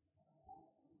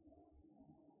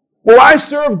 Well, I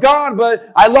served God,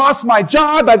 but I lost my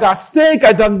job. I got sick.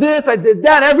 I done this. I did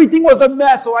that. Everything was a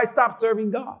mess, so I stopped serving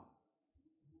God.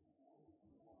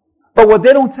 But what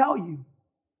they don't tell you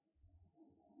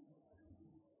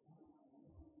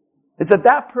is that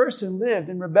that person lived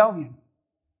in rebellion.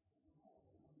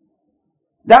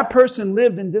 That person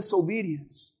lived in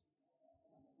disobedience.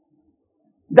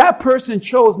 That person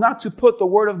chose not to put the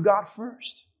Word of God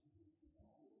first.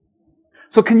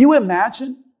 So can you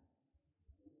imagine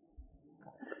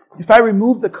if I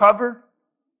remove the cover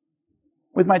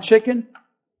with my chicken?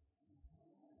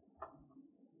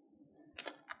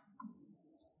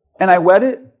 and I wet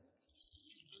it.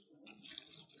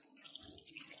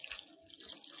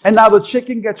 And now the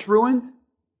chicken gets ruined.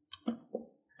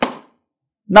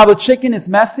 Now the chicken is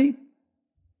messy.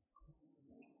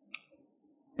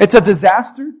 It's a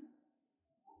disaster.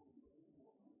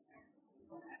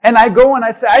 And I go and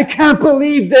I say, I can't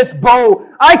believe this bowl.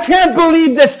 I can't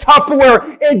believe this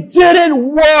Tupperware. It didn't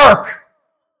work.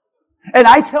 And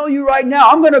I tell you right now,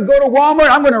 I'm going to go to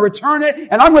Walmart, I'm going to return it,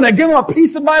 and I'm going to give them a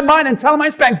piece of my mind and tell them I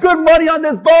spent good money on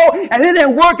this bowl, and it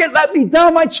didn't work, it let me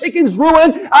down, my chicken's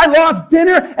ruined, I lost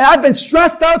dinner, and I've been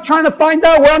stressed out trying to find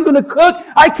out what I'm going to cook.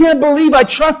 I can't believe I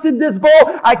trusted this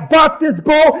bowl, I bought this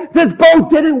bowl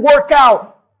didn't work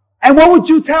out. And what would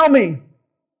you tell me?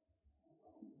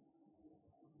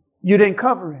 You didn't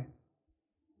cover it.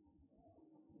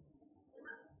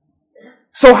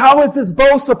 So how is this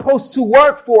bowl supposed to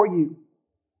work for you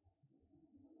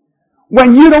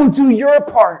when you don't do your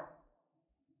part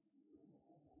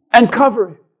and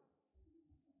cover it?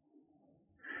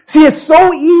 See, it's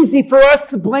so easy for us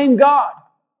to blame God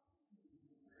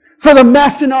for the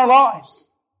mess in our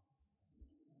lives.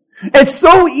 It's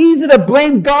so easy to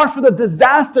blame God for the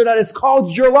disaster that is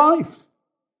called your life.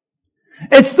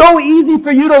 It's so easy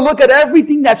for you to look at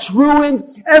everything that's ruined,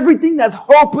 everything that's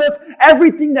hopeless,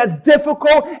 everything that's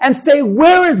difficult, and say,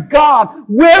 where is God?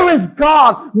 Where is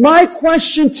God? My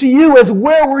question to you is,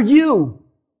 where were you?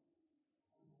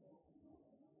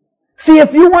 See,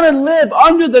 if you want to live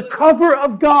under the cover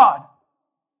of God,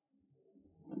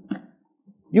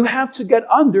 you have to get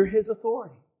under His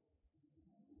authority.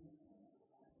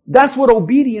 That's what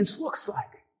obedience looks like.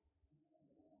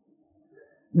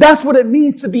 That's what it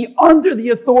means to be under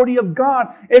the authority of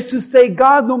God. It's to say,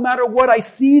 God, no matter what I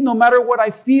see, no matter what I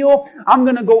feel, I'm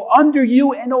going to go under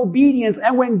you in obedience.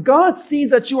 And when God sees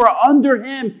that you are under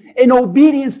Him in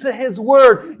obedience to His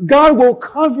word, God will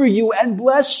cover you and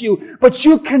bless you. But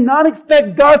you cannot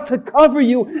expect God to cover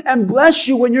you and bless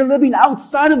you when you're living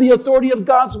outside of the authority of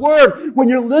God's word, when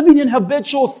you're living in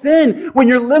habitual sin, when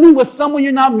you're living with someone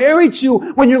you're not married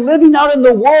to, when you're living out in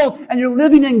the world and you're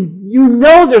living in, you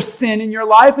know there's sin in your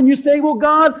life, and you say, well,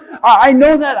 God, I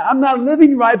know that I'm not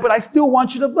living right, but I still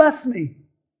want you to bless me.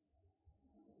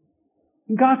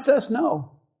 And God says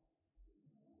no.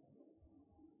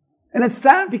 And it's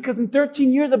sad because in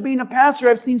 13 years of being a pastor,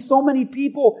 I've seen so many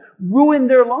people ruin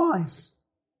their lives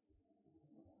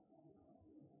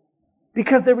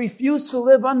because they refuse to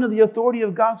live under the authority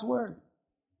of God's word.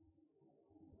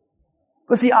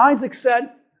 But see, Isaac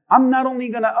said, I'm not only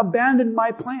going to abandon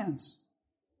my plans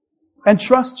and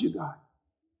trust you, God.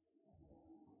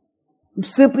 I'm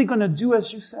simply going to do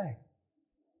as you say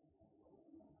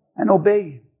and obey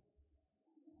you.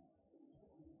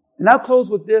 And I'll close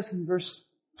with this in verse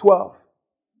 12.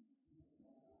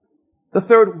 The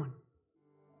third one.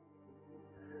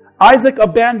 Isaac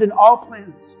abandoned all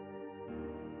plans.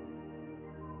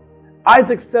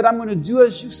 Isaac said, I'm going to do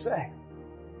as you say.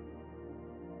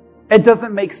 It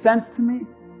doesn't make sense to me.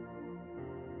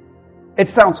 It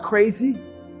sounds crazy.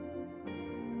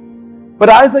 But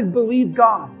Isaac believed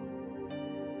God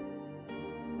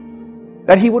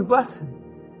that He would bless him.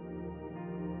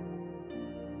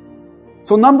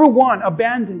 So number one,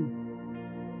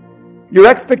 abandon your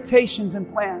expectations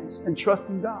and plans and trust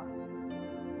in God's.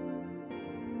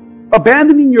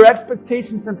 Abandoning your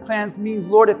expectations and plans means,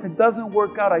 Lord, if it doesn't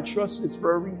work out, I trust it's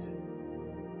for a reason.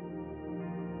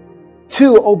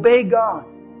 2, obey God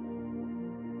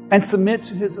and submit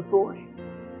to His authority.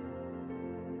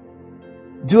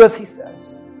 Do as He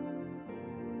says.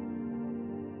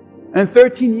 And in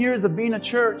 13 years of being a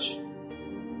church,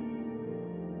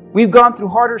 we've gone through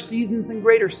harder seasons and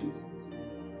greater seasons.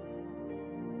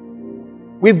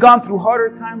 We've gone through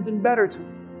harder times and better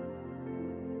times.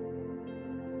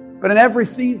 But in every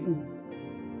season,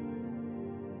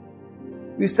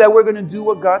 we said we're going to do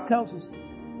what God tells us to do.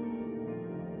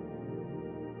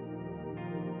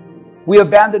 We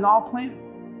abandoned all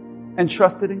plans and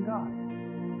trusted in God.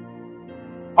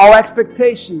 All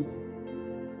expectations,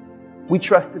 we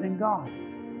trusted in God.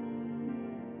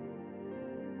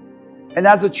 And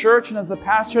as a church and as a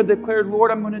pastor, I declared,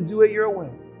 Lord, I'm going to do it your way.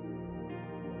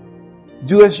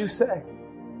 Do as you say.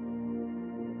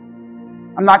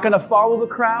 I'm not going to follow the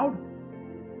crowd.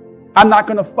 I'm not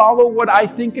going to follow what I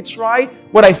think it's right,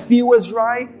 what I feel is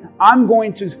right. I'm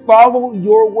going to follow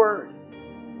your word.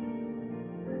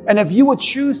 And if you would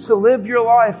choose to live your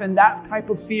life in that type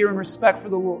of fear and respect for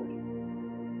the Lord,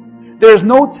 there's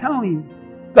no telling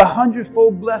the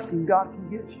 100-fold blessing God can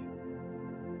give you.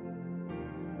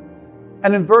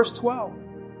 And in verse 12,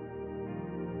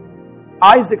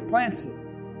 Isaac planted.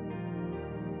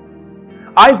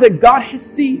 Isaac got his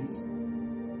seeds.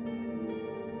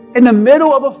 in the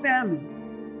middle of a famine.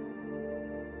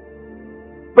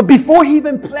 But before he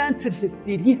even planted his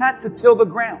seed, he had to till the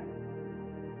ground.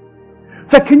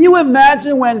 So can you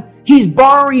imagine when he's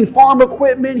borrowing farm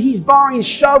equipment, he's borrowing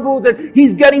shovels, and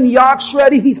he's getting the ox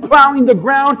ready, he's plowing the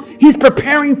ground, he's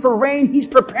preparing for rain, he's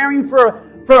preparing for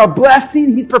a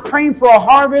blessing, he's preparing for a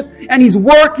harvest, and he's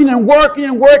working and working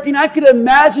and working. I could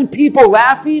imagine people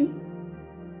laughing,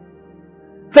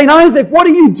 saying, Isaac, what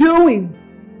are you doing?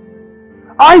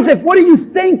 Isaac, what are you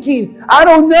thinking? I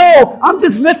don't know. I'm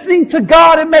just listening to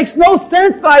God. It makes no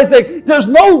sense, Isaac. There's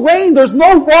no rain. There's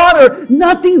no water.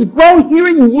 Nothing's grown here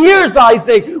in years,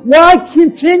 Isaac. Why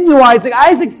continue, Isaac?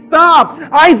 Isaac, stop.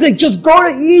 Isaac, just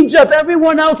go to Egypt.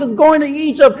 Everyone else is going to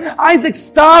Egypt. Isaac,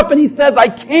 stop. And he says, I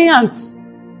can't.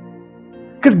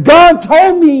 Because God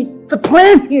told me to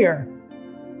plant here.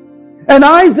 And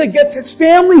Isaac gets his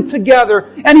family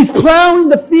together and he's plowing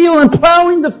the field and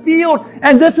plowing the field.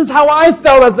 And this is how I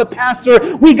felt as a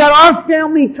pastor. We got our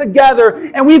family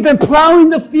together and we've been plowing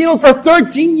the field for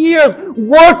 13 years,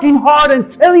 working hard and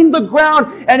tilling the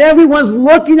ground. And everyone's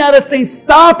looking at us saying,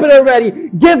 stop it already.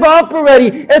 Give up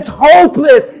already. It's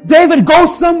hopeless. David, go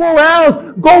somewhere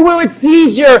else. Go where it's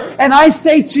easier. And I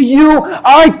say to you,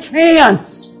 I can't.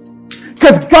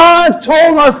 Because God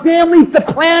told our family to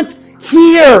plant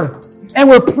here. And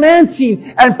we're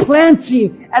planting and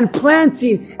planting and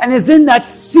planting. And it's in that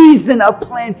season of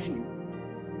planting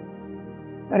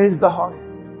that is the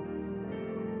hardest.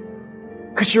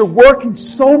 Because you're working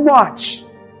so much,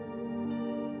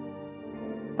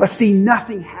 but see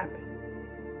nothing happen.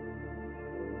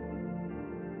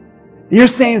 You're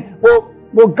saying,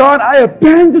 well, God, I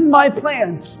abandoned my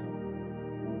plans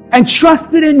and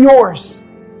trusted in yours,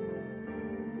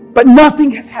 but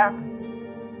nothing has happened.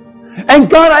 And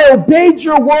God, I obeyed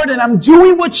your word and I'm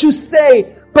doing what you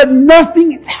say, but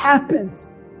nothing has happened.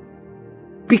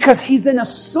 Because he's in a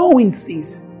sowing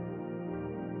season.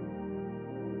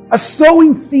 A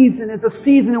sowing season is a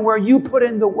season where you put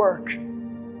in the work.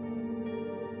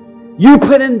 You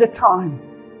put in the time.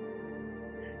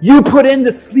 You put in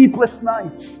the sleepless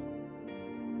nights.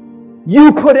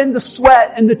 You put in the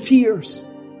sweat and the tears.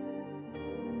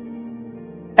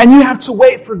 And you have to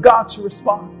wait for God to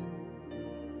respond.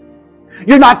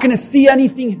 You're not going to see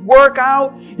anything work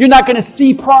out. You're not going to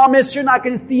see promise. You're not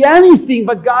going to see anything.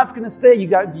 But God's going to say,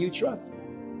 do you trust me?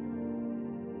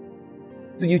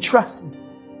 Do you trust me?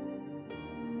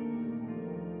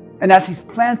 And as he's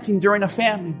planting during a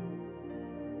famine,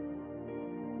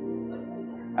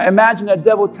 I imagine the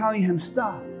devil telling him,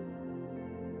 stop.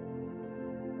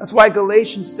 That's why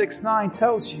Galatians 6:9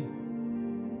 tells you,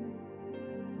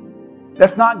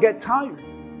 let's not get tired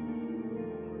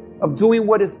of doing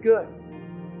what is good.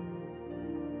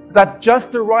 At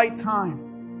just the right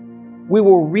time, we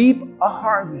will reap a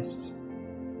harvest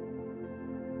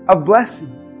of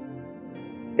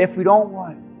blessing if we don't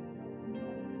what?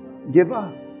 Give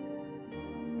up.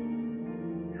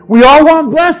 We all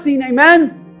want blessing,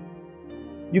 amen?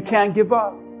 You can't give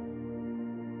up.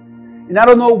 And I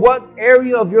don't know what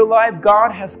area of your life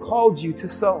God has called you to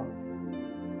sow.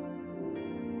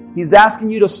 He's asking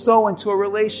you to sow into a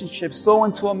relationship, sow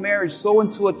into a marriage, sow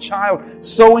into a child,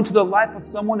 sow into the life of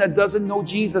someone that doesn't know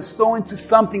Jesus, sow into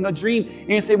something, a dream. And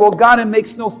you say, well, God, it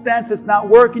makes no sense. It's not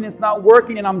working,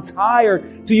 and I'm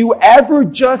tired. Do you ever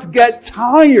just get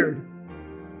tired?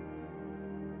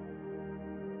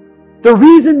 The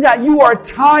reason that you are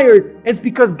tired is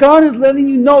because God is letting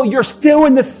you know you're still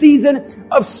in the season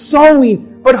of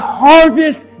sowing, but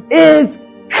harvest is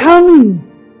coming.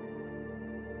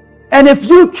 And if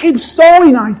you keep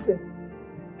sowing, Isaac,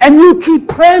 and you keep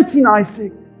planting,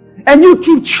 Isaac, and you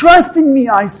keep trusting me,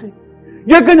 Isaac,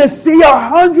 you're going to see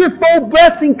 100-fold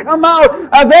blessing come out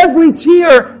of every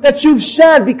tear that you've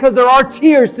shed, because there are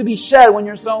tears to be shed when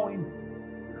you're sowing.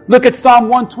 Look at Psalm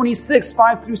 126,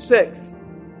 5-6.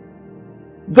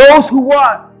 Those who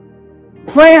what?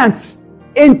 Plant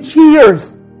in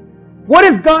tears. What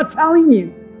is God telling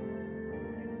you?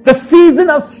 The season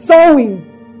of sowing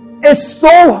is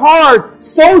so hard,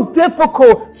 so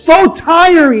difficult, so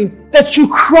tiring that you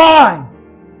cry.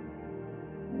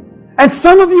 And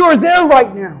some of you are there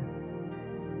right now.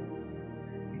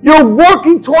 You're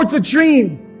working towards a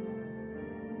dream.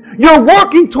 You're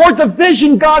working towards a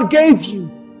vision God gave you.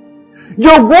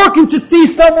 You're working to see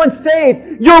someone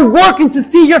saved. You're working to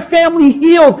see your family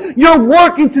healed. You're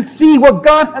working to see what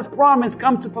God has promised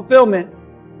come to fulfillment.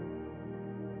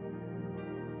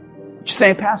 You're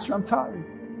saying, Pastor, I'm tired.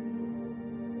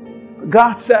 But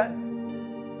God says,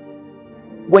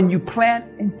 when you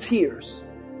plant in tears,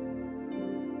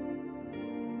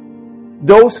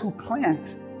 those who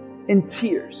plant in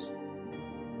tears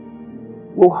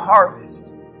will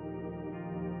harvest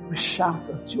with shouts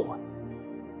of joy.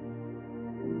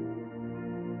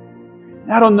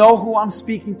 And I don't know who I'm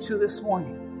speaking to this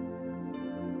morning,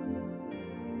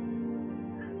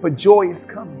 but joy is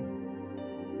coming.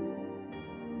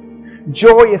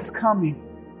 Joy is coming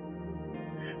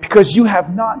because you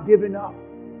have not given up.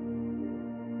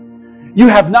 You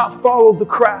have not followed the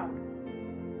crowd,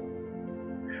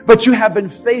 but you have been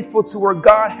faithful to where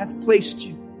God has placed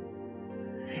you.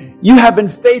 You have been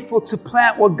faithful to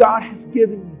plant what God has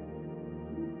given you.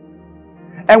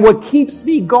 And what keeps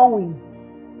me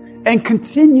going and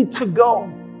continue to go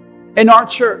in our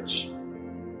church,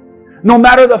 no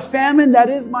matter the famine that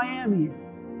is Miami,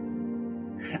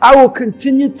 I will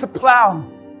continue to plow.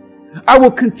 I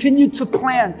will continue to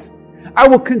plant. I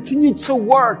will continue to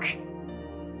work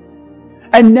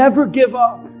and never give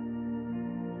up.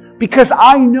 Because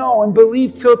I know and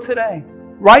believe till today,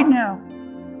 right now,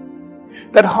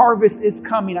 that harvest is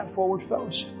coming at Forward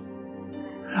Fellowship.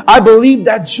 I believe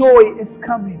that joy is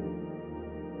coming.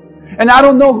 And I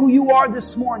don't know who you are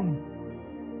this morning,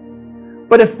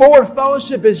 but if Forward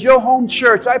Fellowship is your home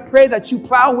church, I pray that you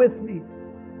plow with me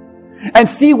and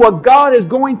see what God is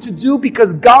going to do,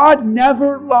 because God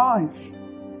never lies.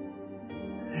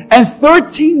 And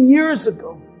 13 years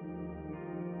ago,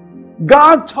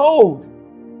 God told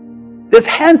this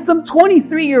handsome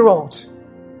 23-year-old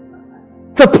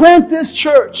to plant this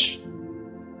church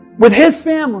with his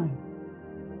family.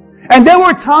 And there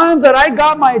were times that I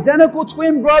got my identical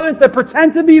twin brother to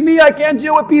pretend to be me. I can't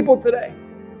deal with people today.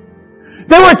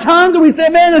 There were times that we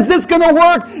said, man, is this going to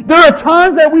work? There are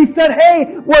times that we said,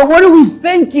 hey, well, what are we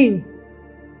thinking?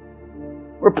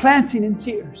 We're planting in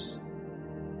tears.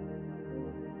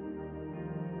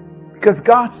 Because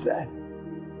God said,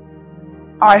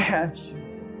 I have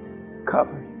you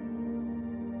covered.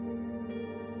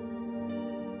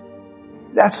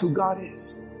 That's who God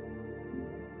is.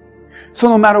 So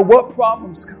no matter what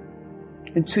problems come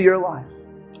into your life,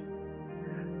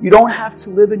 you don't have to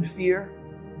live in fear.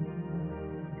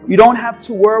 You don't have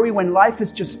to worry when life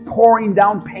is just pouring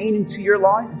down pain into your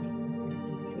life.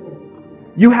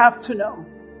 You have to know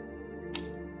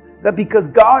that because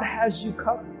God has you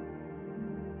covered,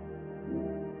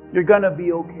 you're going to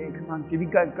be okay. Come on, give you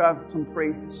God some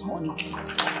praise this morning.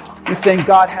 You're saying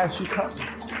God has you covered.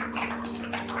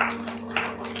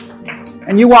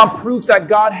 And you want proof that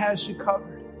God has you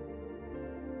covered.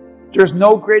 There's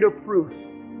no greater proof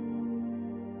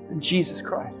than Jesus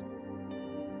Christ.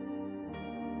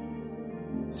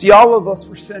 See, all of us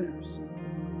were sinners.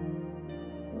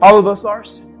 All of us are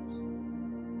sinners.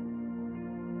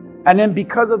 And then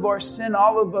because of our sin,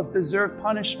 all of us deserve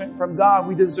punishment from God.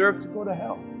 We deserve to go to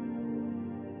hell.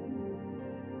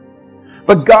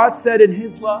 But God said in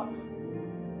His love,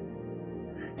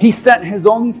 He sent His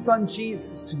only Son,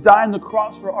 Jesus, to die on the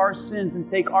cross for our sins and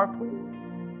take our place.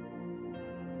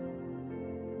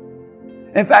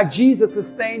 In fact, Jesus is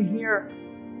saying here,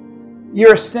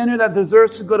 you're a sinner that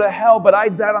deserves to go to hell, but I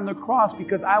died on the cross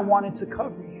because I wanted to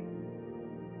cover you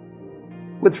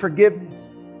with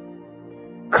forgiveness,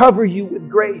 cover you with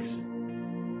grace,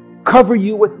 cover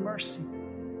you with mercy.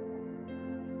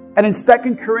 And in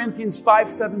 2 Corinthians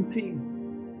 5:17,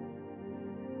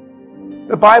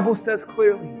 the Bible says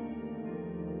clearly,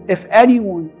 if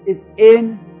anyone is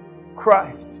in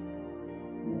Christ,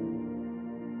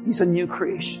 he's a new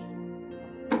creation.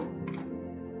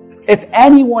 If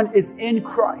anyone is in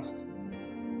Christ,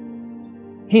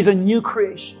 he's a new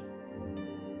creation.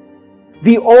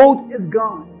 The old is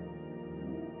gone.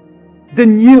 The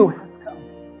new has come.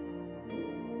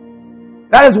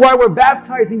 That is why we're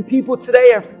baptizing people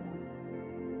today, everyone.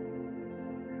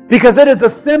 Because it is a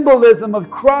symbolism of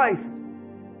Christ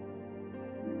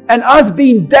and us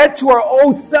being dead to our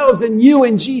old selves and new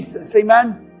in Jesus.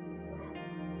 Amen?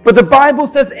 But the Bible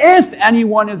says if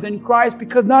anyone is in Christ,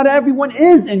 because not everyone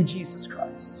is in Jesus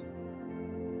Christ.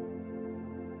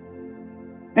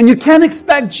 And you can't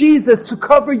expect Jesus to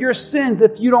cover your sins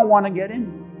if you don't want to get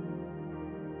in.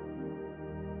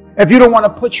 If you don't want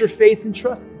to put your faith and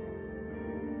trust in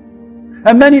Him.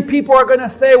 And many people are going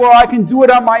to say, well, I can do it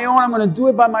on my own. I'm going to do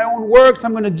it by my own works.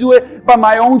 I'm going to do it by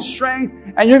my own strength.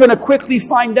 And you're going to quickly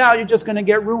find out you're just going to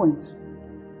get ruined.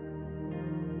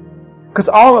 Because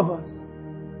all of us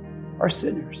are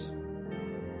sinners.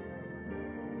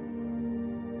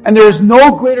 And there is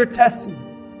no greater testament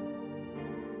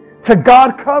to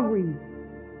God covering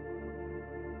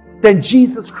than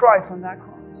Jesus Christ on that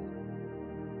cross.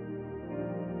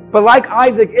 But like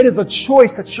Isaac, it is a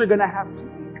choice that you're going to have to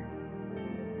make.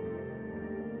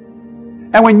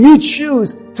 And when you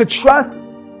choose to trust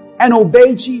and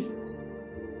obey Jesus,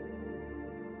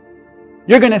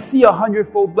 you're going to see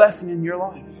 100-fold blessing in your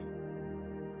life.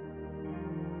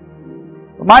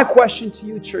 But my question to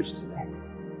you, church, today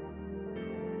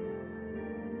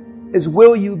is,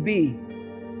 will you be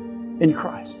in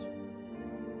Christ?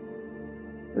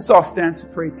 Let's all stand to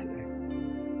pray today.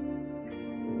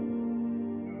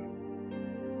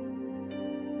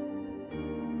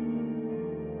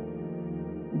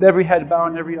 With every head bowed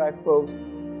and every eye closed.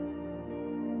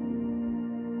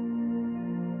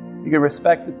 You can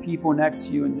respect the people next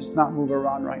to you and just not move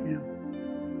around right now.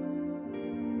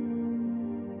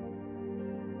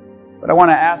 But I want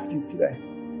to ask you today.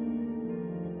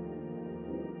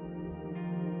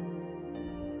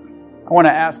 I want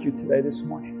to ask you today, this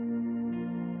morning.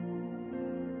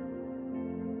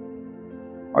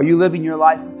 Are you living your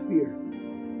life with fear?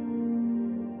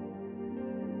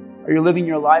 Are you living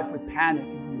your life with panic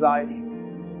and anxiety?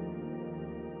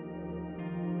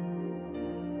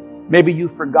 Maybe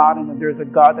you've forgotten that there's a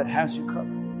God that has you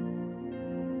covered.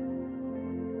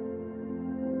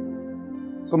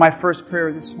 So my first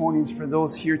prayer this morning is for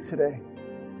those here today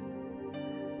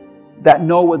that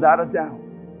know without a doubt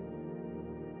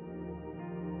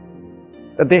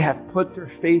that they have put their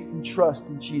faith and trust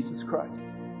in Jesus Christ.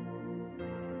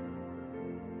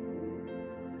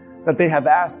 That they have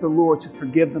asked the Lord to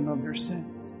forgive them of their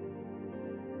sins.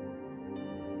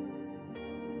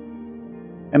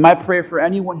 And my prayer for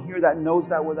anyone here that knows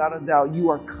that without a doubt, you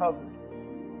are covered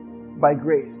by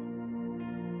grace.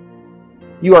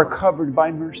 You are covered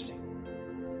by mercy.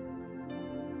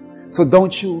 So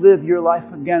don't you live your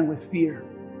life again with fear,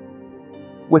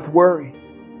 with worry,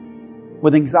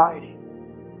 with anxiety.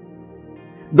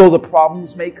 Though the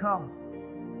problems may come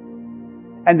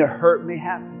and the hurt may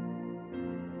happen,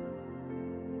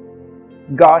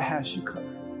 God has you covered.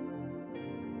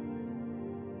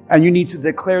 And you need to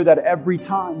declare that every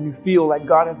time you feel like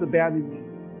God has abandoned you.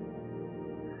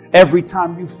 Every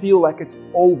time you feel like it's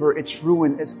over, it's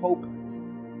ruined, it's hopeless.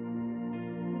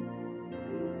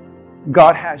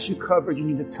 God has you covered. You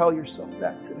need to tell yourself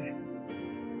that today.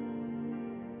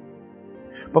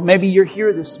 But maybe you're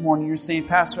here this morning, you're saying,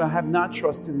 Pastor, I have not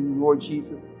trusted in the Lord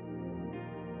Jesus.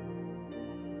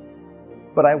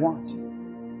 But I want to.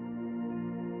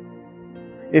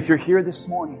 If you're here this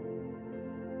morning,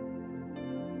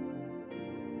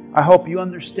 I hope you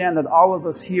understand that all of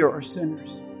us here are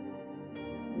sinners.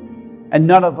 And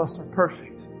none of us are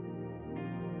perfect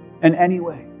in any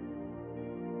way.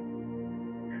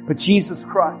 But Jesus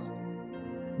Christ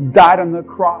died on the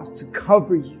cross to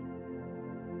cover you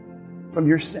from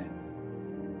your sin.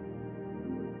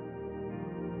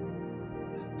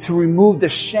 To remove the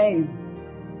shame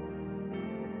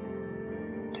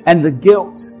and the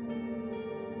guilt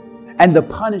and the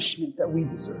punishment that we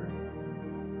deserve.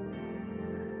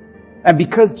 And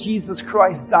because Jesus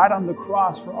Christ died on the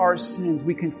cross for our sins,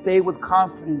 we can say with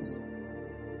confidence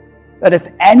that if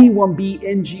anyone be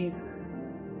in Jesus,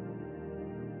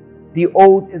 the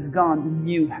old is gone, the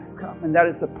new has come. And that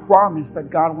is a promise that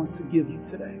God wants to give you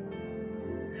today.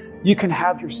 You can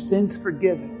have your sins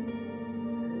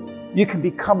forgiven. You can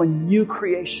become a new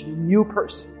creation, a new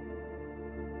person.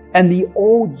 And the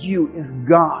old you is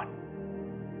gone.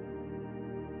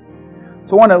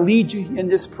 So I want to lead you in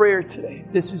this prayer today.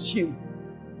 This is you.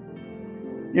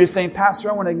 You're saying, Pastor,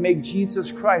 I want to make Jesus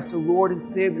Christ the Lord and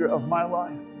Savior of my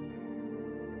life.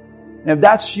 And if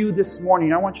that's you this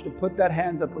morning, I want you to put that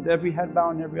hand up with every head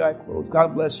bowed and every eye closed.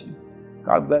 God bless you.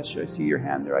 God bless you. I see your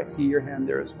hand there. I see your hand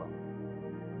there as well.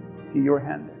 I see your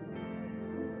hand there.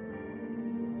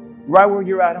 Right where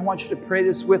you're at, I want you to pray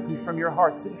this with me from your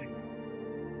heart today.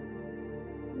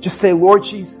 Just say, Lord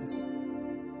Jesus,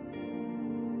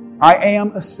 I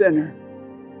am a sinner.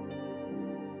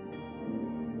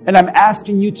 And I'm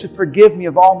asking you to forgive me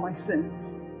of all my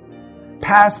sins,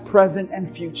 past, present, and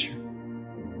future.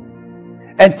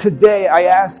 And today I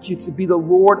ask you to be the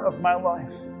Lord of my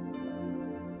life.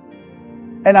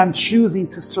 And I'm choosing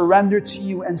to surrender to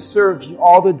you and serve you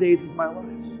all the days of my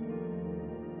life.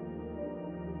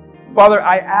 Father,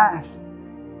 I ask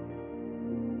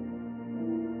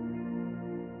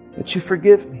that you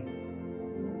forgive me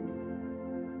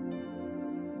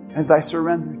as I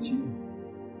surrender to you.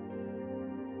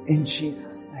 In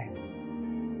Jesus' name.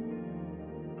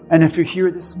 And if you're here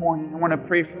this morning, I want to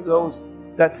pray for those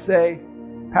that say,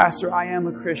 Pastor, I am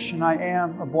a Christian. I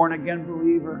am a born-again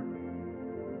believer.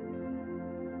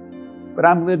 But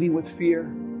I'm living with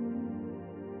fear.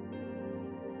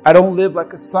 I don't live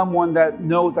like someone that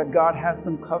knows that God has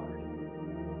them covered.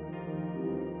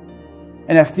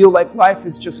 And I feel like life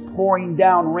is just pouring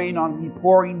down rain on me,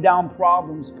 pouring down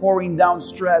problems, pouring down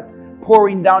stress,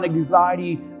 pouring down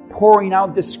anxiety, pouring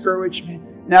out discouragement.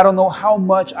 And I don't know how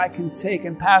much I can take.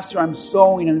 And Pastor, I'm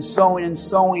sowing and sowing and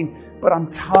sowing, but I'm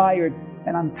tired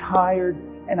and I'm tired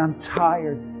and I'm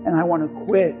tired and I want to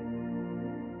quit.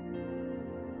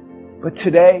 But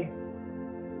today,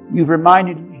 you've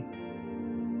reminded me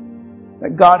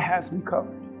that God has me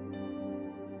covered.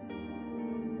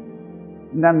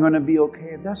 And I'm going to be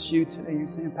okay. If that's you today, you're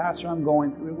saying, Pastor, I'm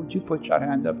going through it. Would you put your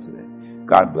hand up today?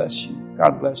 God bless you.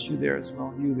 God bless you there as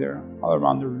well. You there all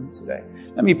around the room today.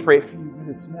 Let me pray for you. We're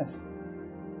dismissed.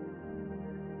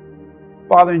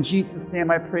 Father, in Jesus'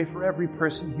 name, I pray for every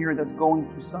person here that's going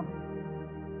through something.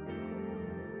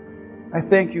 I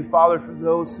thank you, Father, for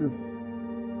those who've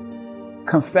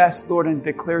confessed, Lord, and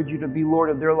declared you to be Lord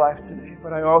of their life today.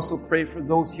 But I also pray for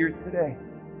those here today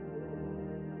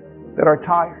that are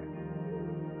tired.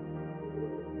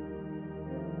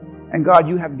 And God,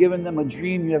 you have given them a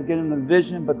dream, you have given them a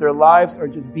vision, but their lives are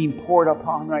just being poured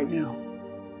upon right now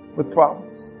with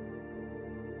problems.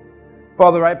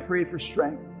 Father, I pray for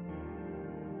strength.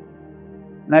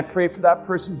 And I pray for that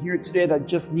person here today that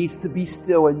just needs to be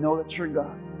still and know that you're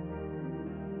God.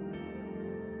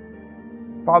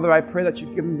 Father, I pray that you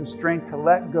give them the strength to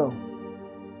let go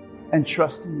and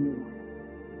trust in you.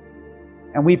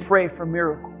 And we pray for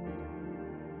miracles.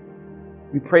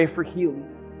 We pray for healing.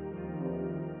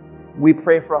 We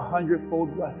pray for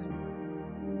 100-fold blessing.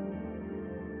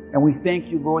 And we thank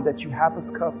you, Lord, that you have us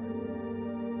covered.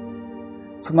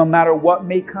 So no matter what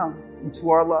may come into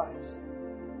our lives,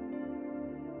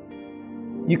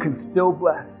 you can still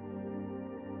bless.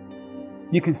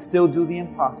 You can still do the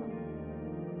impossible.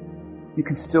 You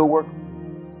can still work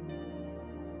miracles.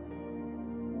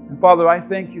 And Father, I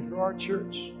thank you for our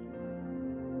church.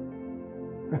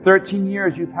 For 13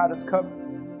 years, you've had us covered.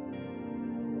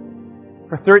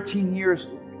 For 13 years,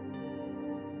 Lord,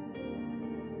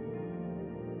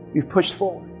 you've pushed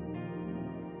forward.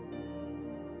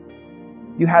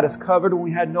 You had us covered when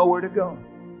we had nowhere to go.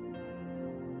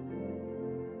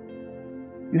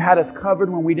 You had us covered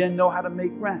when we didn't know how to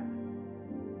make rent.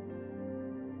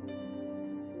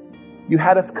 You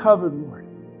had us covered, Lord,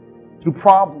 through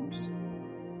problems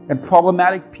and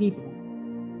problematic people.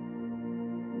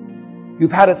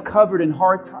 You've had us covered in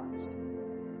hard times,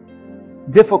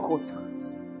 difficult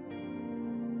times,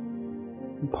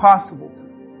 impossible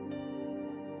times.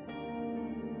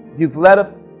 You've led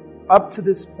us up to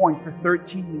this point for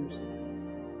 13 years.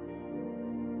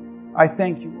 I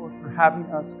thank you, Lord, for having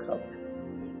us covered.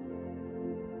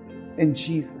 In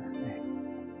Jesus'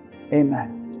 name,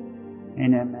 amen.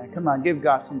 And amen. Come on, give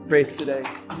God some praise today.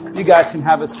 You guys can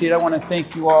have a seat. I want to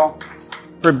thank you all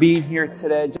for being here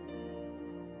today.